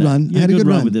had a good run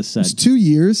With this set. It was 2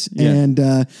 years, and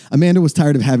Amanda was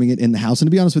tired of having it in the house. And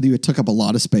to be honest with you, it took up a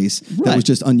lot of space. That was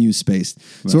just unused space.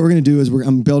 Right. So what we're going to do is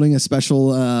I'm building a special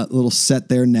little set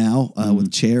there now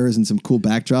with chairs and some cool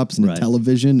backdrops and a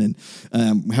television, and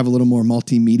have a little more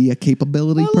multimedia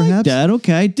capability. Perhaps like that.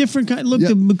 Okay, different kind. Look,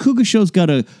 the McCouga Show's got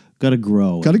to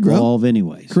grow. Got to grow. Evolve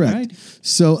anyways. Correct. Right?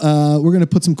 So we're going to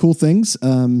put some cool things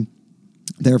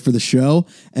there for the show,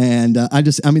 and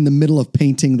I'm in the middle of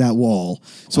painting that wall.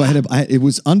 So it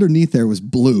was underneath there was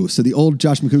blue. So the old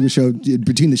Josh McCouga Show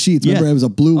between the sheets. Remember, it was a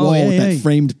blue wall with that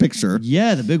framed picture.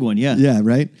 Yeah, the big one. Yeah, yeah,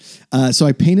 right. So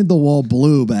I painted the wall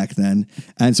blue back then,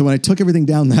 and so when I took everything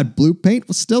down, that blue paint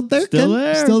was still there.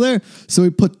 Still there. So we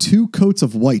put 2 coats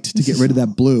of white to get rid of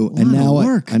that blue, and now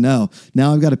I know.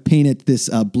 Now I've got to paint it this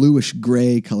bluish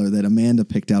gray color that Amanda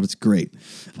picked out. It's great.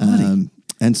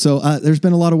 And so there's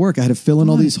been a lot of work. I had to fill in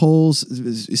all these holes,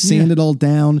 sand it all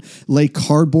down, lay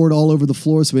cardboard all over the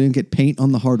floor so we didn't get paint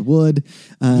on the hardwood.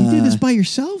 You did this by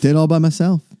yourself? Did all by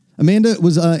myself. Amanda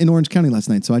was in Orange County last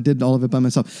night, so I did all of it by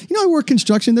myself. I work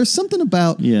construction. There's something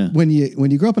about when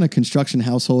you grow up in a construction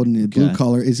household and you're blue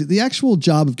collar, is the actual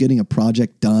job of getting a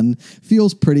project done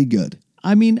feels pretty good.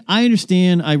 I mean, I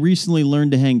understand. I recently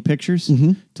learned to hang pictures.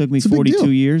 Mm-hmm. Took me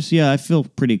 42 years. Yeah, I feel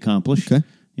pretty accomplished. Okay.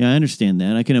 Yeah, I understand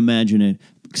that. I can imagine it.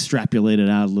 Extrapolate it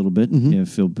out a little bit. Mm-hmm. Yeah,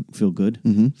 feel good.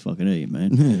 Mm-hmm. Fucking A,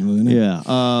 man. Yeah.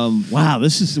 Wow.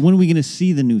 When are we going to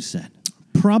see the new set?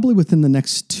 Probably within the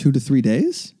next 2 to 3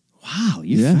 days. Wow,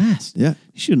 you're fast. Yeah.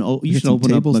 You should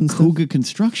open up McCouga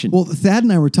Construction. Well, Thad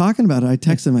and I were talking about it. I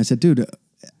texted him. I said, dude,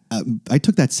 I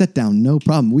took that set down, no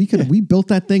problem. We built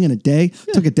that thing in a day.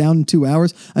 Yeah. Took it down in 2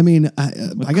 hours. I mean, I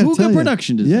got to tell you,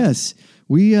 production design. Yes,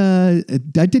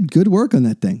 I did good work on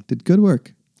that thing. Did good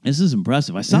work. This is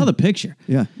impressive. I saw the picture.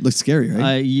 Yeah, looks scary,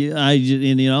 right?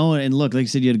 And look, like I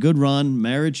said, you had a good run.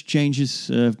 Marriage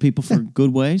changes people for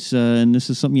good ways, and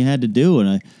this is something you had to do.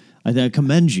 And I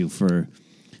commend you for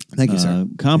thank you, sir.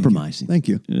 Compromising. Thank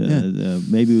you.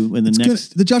 Maybe in the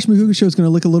next, the Josh McCouga Show is going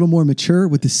to look a little more mature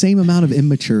with the same amount of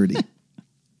immaturity.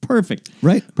 Perfect.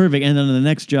 Right? Perfect. And then the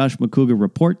next Josh McCouga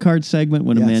report card segment,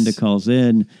 when Amanda calls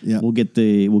in, we'll get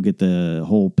the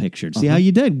whole picture. See how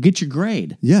you did. Get your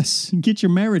grade. Yes. Get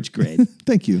your marriage grade.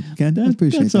 Thank you, Ken. I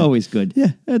appreciate that. That's always good.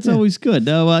 Yeah. That's always good.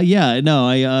 No,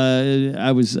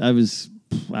 I was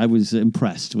I was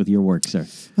impressed with your work, sir.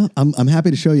 Well, I'm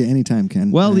happy to show you anytime,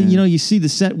 Ken. Well, you see the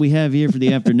set we have here for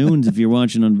the afternoons. If you're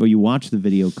watching you watch the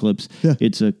video clips,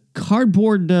 it's a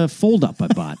cardboard fold-up I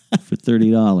bought for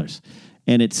 $30.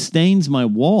 And it stains my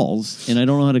walls, and I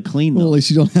don't know how to clean them. Well, at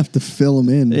least you don't have to fill them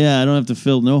in. Yeah, I don't have to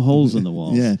fill no holes in the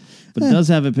walls. But it does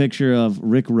have a picture of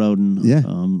Rick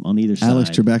Rhoden on either side. Alex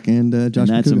Trebek and Josh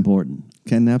And that's McCouga. important.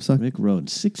 Ken Knapsack. Rick Rhoden,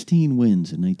 16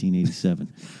 wins in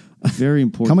 1987. Very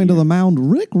important. Coming to the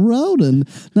mound, Rick Rhoden.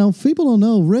 Now, if people don't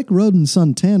know, Rick Rhoden's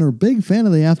son Tanner, big fan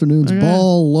of the afternoons,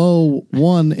 ball low,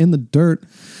 one in the dirt.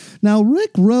 Now,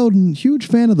 Rick Rhoden, huge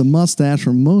fan of the mustache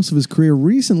for most of his career,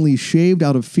 recently shaved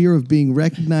out of fear of being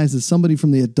recognized as somebody from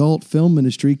the adult film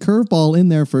industry. Curveball in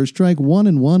there for a strike,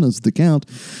 1-1 is the count.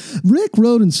 Rick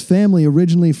Rhoden's family,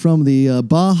 originally from the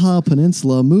Baja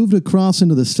Peninsula, moved across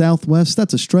into the Southwest.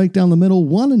 That's a strike down the middle,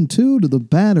 1-2 to the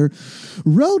batter.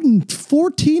 Rhoden,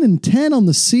 14-10 on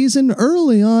the season.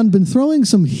 Early on, been throwing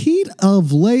some heat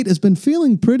of late, has been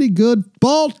feeling pretty good.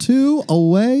 Ball 2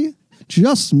 away.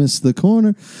 Just missed the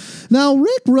corner. Now,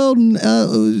 Rick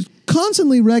Rhoden,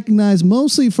 constantly recognized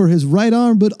mostly for his right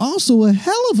arm, but also a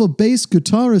hell of a bass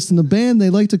guitarist in a band they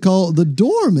like to call the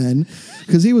Doormen,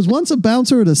 because he was once a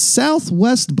bouncer at a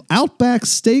Southwest Outback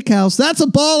Steakhouse. That's a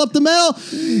ball up the middle.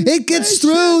 It gets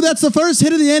through. That's the first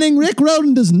hit of the inning. Rick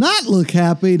Rhoden does not look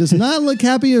happy. There's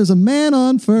a man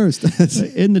on first.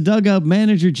 In the dugout,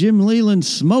 manager Jim Leland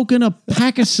smoking a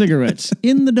pack of cigarettes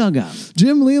in the dugout.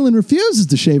 Jim Leland refuses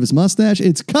to shave his mustache.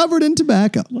 It's covered in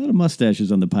tobacco. A lot of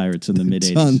mustaches on the Pirates in the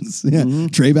mid-'80s. Tons. Yeah.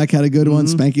 Trebeck had a good one.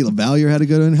 Spanky LaValliere had a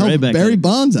good one. Hell, Barry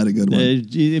Bonds had a good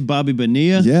one. Bobby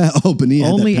Bonilla. Yeah. Oh,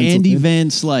 Bonilla. Only Andy Van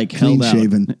Slyke held out.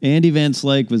 Shaven. Andy Van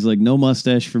Slyke was like, no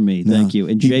mustache for me. Thank you.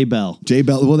 And Jay Bell.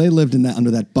 Well, they lived in that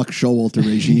under that Buck Showalter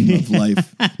regime of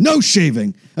life. No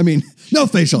shaving. I mean, no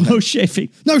facial hair. No shaving.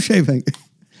 No shaving.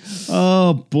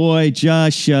 Oh boy,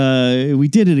 Josh, we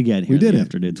did it again. We did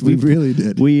it. We really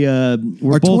did. We're our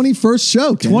 21st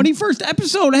show, Ken. 21st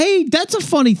episode. Hey, that's a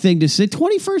funny thing to say.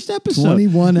 21st episode.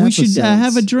 21 episodes. We should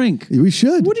have a drink. We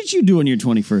should. What did you do on your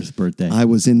 21st birthday? I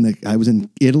was in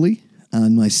Italy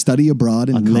on my study abroad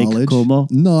in college. Lake Como?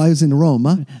 No, I was in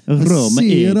Roma.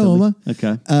 Roma.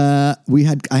 Okay. I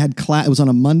had class. It was on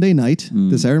a Monday night.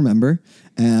 This I remember.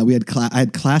 I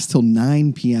had class till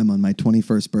 9 p.m. on my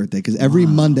 21st birthday because every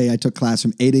Monday I took class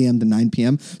from 8 a.m. to 9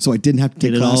 p.m. So I didn't have to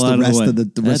take class the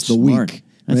rest of the week.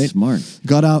 That's smart.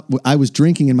 Got out. I was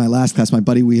drinking in my last class. My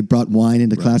buddy, we had brought wine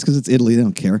into class because it's Italy. They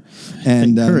don't care.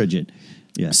 And encourage it.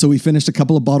 Yeah. So we finished a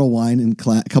couple of bottles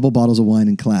of wine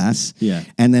in class. Yeah.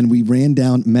 And then we ran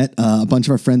down, met a bunch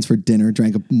of our friends for dinner,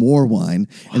 drank more wine,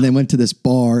 and then went to this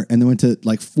bar, and then went to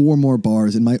like 4 more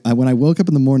bars. And when I woke up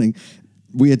in the morning,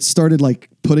 we had started like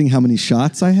putting how many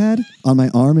shots I had on my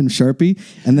arm in Sharpie,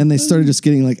 and then they started just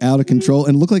getting like out of control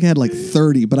and looked like I had like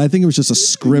 30, but I think it was just a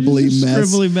scribbly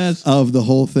mess of the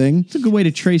whole thing. It's a good way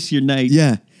to trace your night.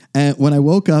 Yeah. And when I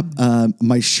woke up,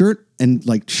 my shirt and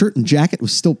jacket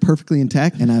was still perfectly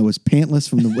intact, and I was pantless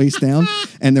from the waist down.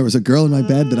 And there was a girl in my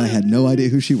bed that I had no idea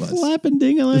who she was. Flapping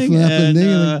ding-a-ling.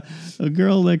 A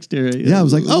girl next to her. Yeah, I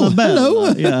was like, oh,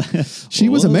 hello. Yeah. She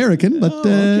was American, but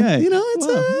okay.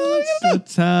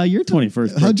 It's your 21st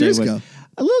birthday. How'd yours go?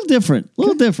 A little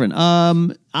different.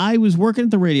 I was working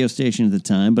at the radio station at the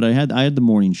time, but I had the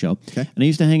morning show, and I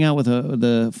used to hang out with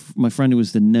my friend who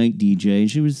was the night DJ, and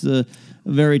she was a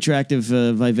very attractive,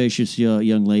 vivacious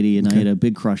young lady, and I had a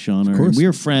big crush on her. And we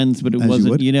were friends, but it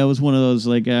wasn't. It was one of those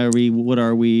like, what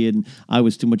are we? And I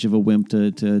was too much of a wimp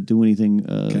to do anything.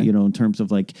 In terms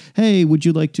of like, hey, would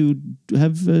you like to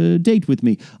have a date with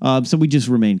me? So we just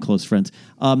remained close friends.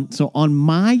 So on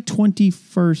my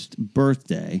 21st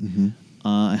birthday.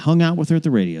 I hung out with her at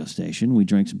the radio station. We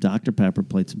drank some Dr. Pepper,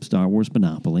 played some Star Wars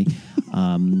Monopoly.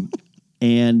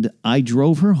 And I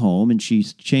drove her home, and she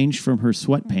changed from her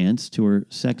sweatpants to her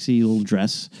sexy little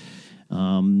dress.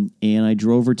 And I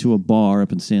drove her to a bar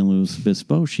up in San Luis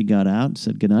Obispo. She got out and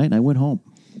said goodnight, and I went home.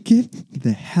 Get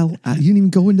the hell out. You didn't even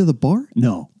go into the bar?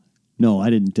 No,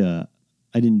 I didn't.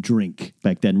 I didn't drink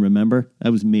back then, remember?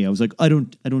 That was me. I was like, I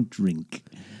don't drink.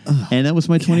 And that was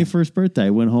my 21st birthday. I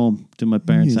went home to my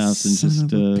parents' house and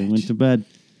just went to bed.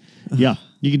 Yeah.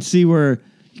 You can see where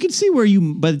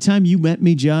you, by the time you met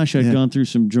me, Josh, I'd gone through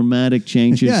some dramatic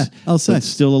changes. Yeah, I'll say. But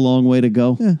still a long way to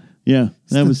go. Yeah.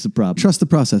 That was the problem. Trust the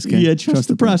process, Ken. Yeah, trust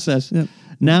the process. Yep.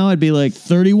 Now I'd be like,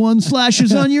 31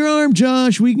 slashes on your arm,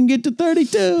 Josh. We can get to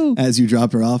 32. As you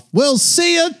dropped her off. We'll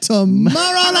see you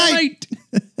tomorrow night.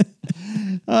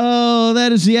 Oh,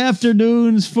 that is the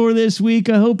afternoons for this week.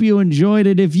 I hope you enjoyed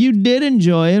it. If you did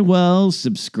enjoy it, well,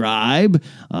 subscribe,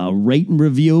 rate and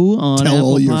review on Apple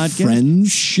all your Podcasts.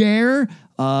 friends. Share.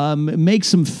 make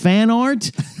some fan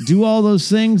art, do all those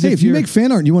things. Hey, if you make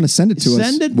fan art and you want to send it to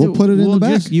us, we'll put it in the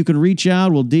back. You can reach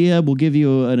out. We'll DM. We'll give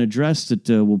you an address that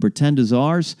we'll pretend is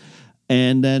ours.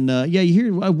 And then, you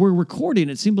hear we're recording.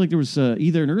 It seemed like there was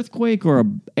either an earthquake or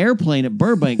an airplane at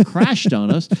Burbank crashed on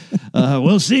us.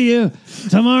 We'll see you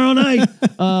tomorrow night.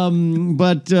 And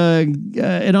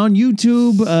on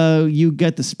YouTube, you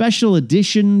get the special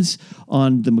editions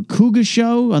on the Makuga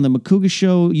Show,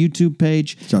 YouTube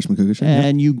page. Josh Makuga Show.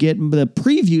 And you get the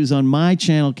previews on my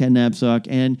channel, Ken Napzok.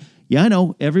 And I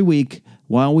know, every week,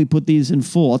 while we put these in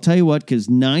full, I'll tell you what, because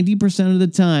 90% of the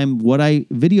time, what I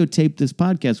videotape this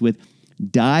podcast with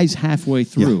dies halfway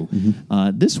through. Yeah.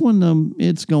 Mm-hmm. This one,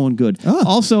 it's going good. Oh.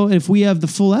 Also, if we have the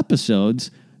full episodes,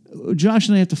 Josh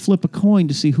and I have to flip a coin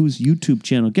to see whose YouTube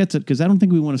channel gets it, because I don't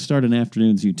think we want to start an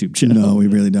afternoon's YouTube channel. No, we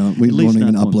really don't. We won't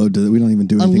even upload to it. We don't even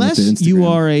do anything unless with the Instagram. You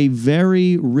are a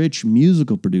very rich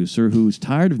musical producer who's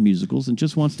tired of musicals and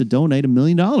just wants to donate $1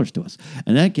 million to us,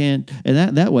 and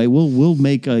that way we'll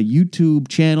make a YouTube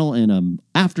channel and an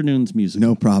afternoon's musical.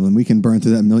 No problem. We can burn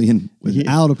through that $1 million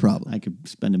without a problem. I could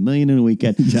spend $1 million in a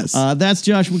weekend. Yes. That's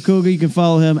Josh Makuga. You can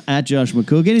follow him at Josh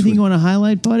Makuga. Anything you want to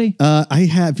highlight, buddy?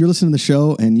 If you're listening to the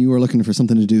show and you are looking for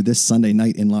something to do this Sunday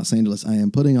night in Los Angeles, I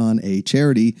am putting on a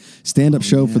charity stand-up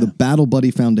show for the Battle Buddy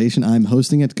Foundation. I'm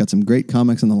hosting it. Got some great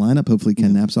comics on the lineup. Hopefully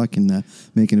Ken Napzok can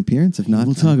make an appearance. If not,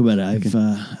 we'll talk about it.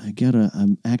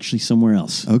 I'm actually somewhere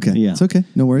else. Okay. Yeah. It's okay.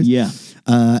 No worries. Yeah.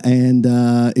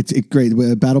 It's great.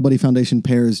 Battle Buddy Foundation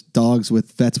pairs dogs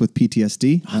with vets with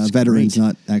PTSD, veterans,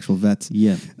 not actual vets,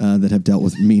 that have dealt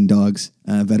with mean dogs.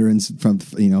 Veterans from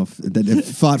that have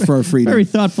fought for our freedom. Very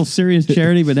thoughtful, serious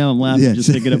charity. But now I'm laughing just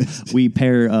thinking of we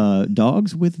pair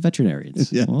dogs with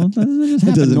veterinarians. Yeah. Well,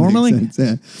 that doesn't normally. Make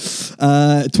sense,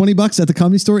 yeah. $20 at the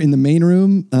Comedy Store in the main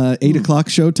room. 8 o'clock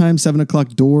showtime, 7 o'clock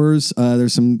doors.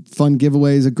 There's some fun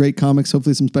giveaways, a great comics,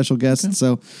 hopefully some special guests. Okay.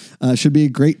 So should be a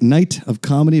great night of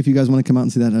comedy. If you guys want to come out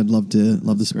and see that, I'd love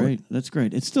the support. Great, that's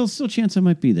great. It's still a chance I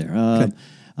might be there. Okay.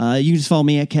 You can just follow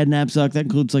me at Ken Napzok. That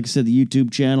includes, like I said, the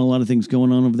YouTube channel. A lot of things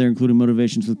going on over there, including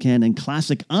Motivations with Ken and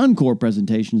classic encore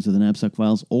presentations of the Napzok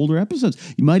Files, older episodes.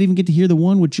 You might even get to hear the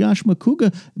one with Josh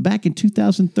Makuga back in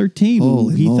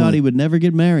 2013. He thought he would never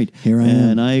get married. Here I am.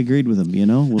 And I agreed with him,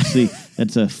 We'll see.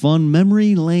 That's a fun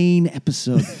memory lane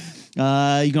episode.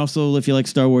 You can also, if you like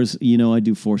Star Wars, I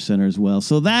do Force Center as well.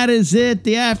 So that is it.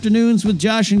 The Afternoons with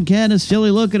Josh and Ken, a silly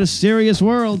look at a serious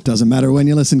world. Doesn't matter when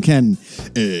you listen, Ken.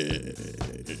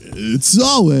 It's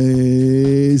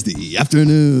always the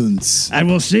Afternoons. And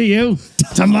we'll see you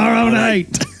tomorrow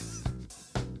night.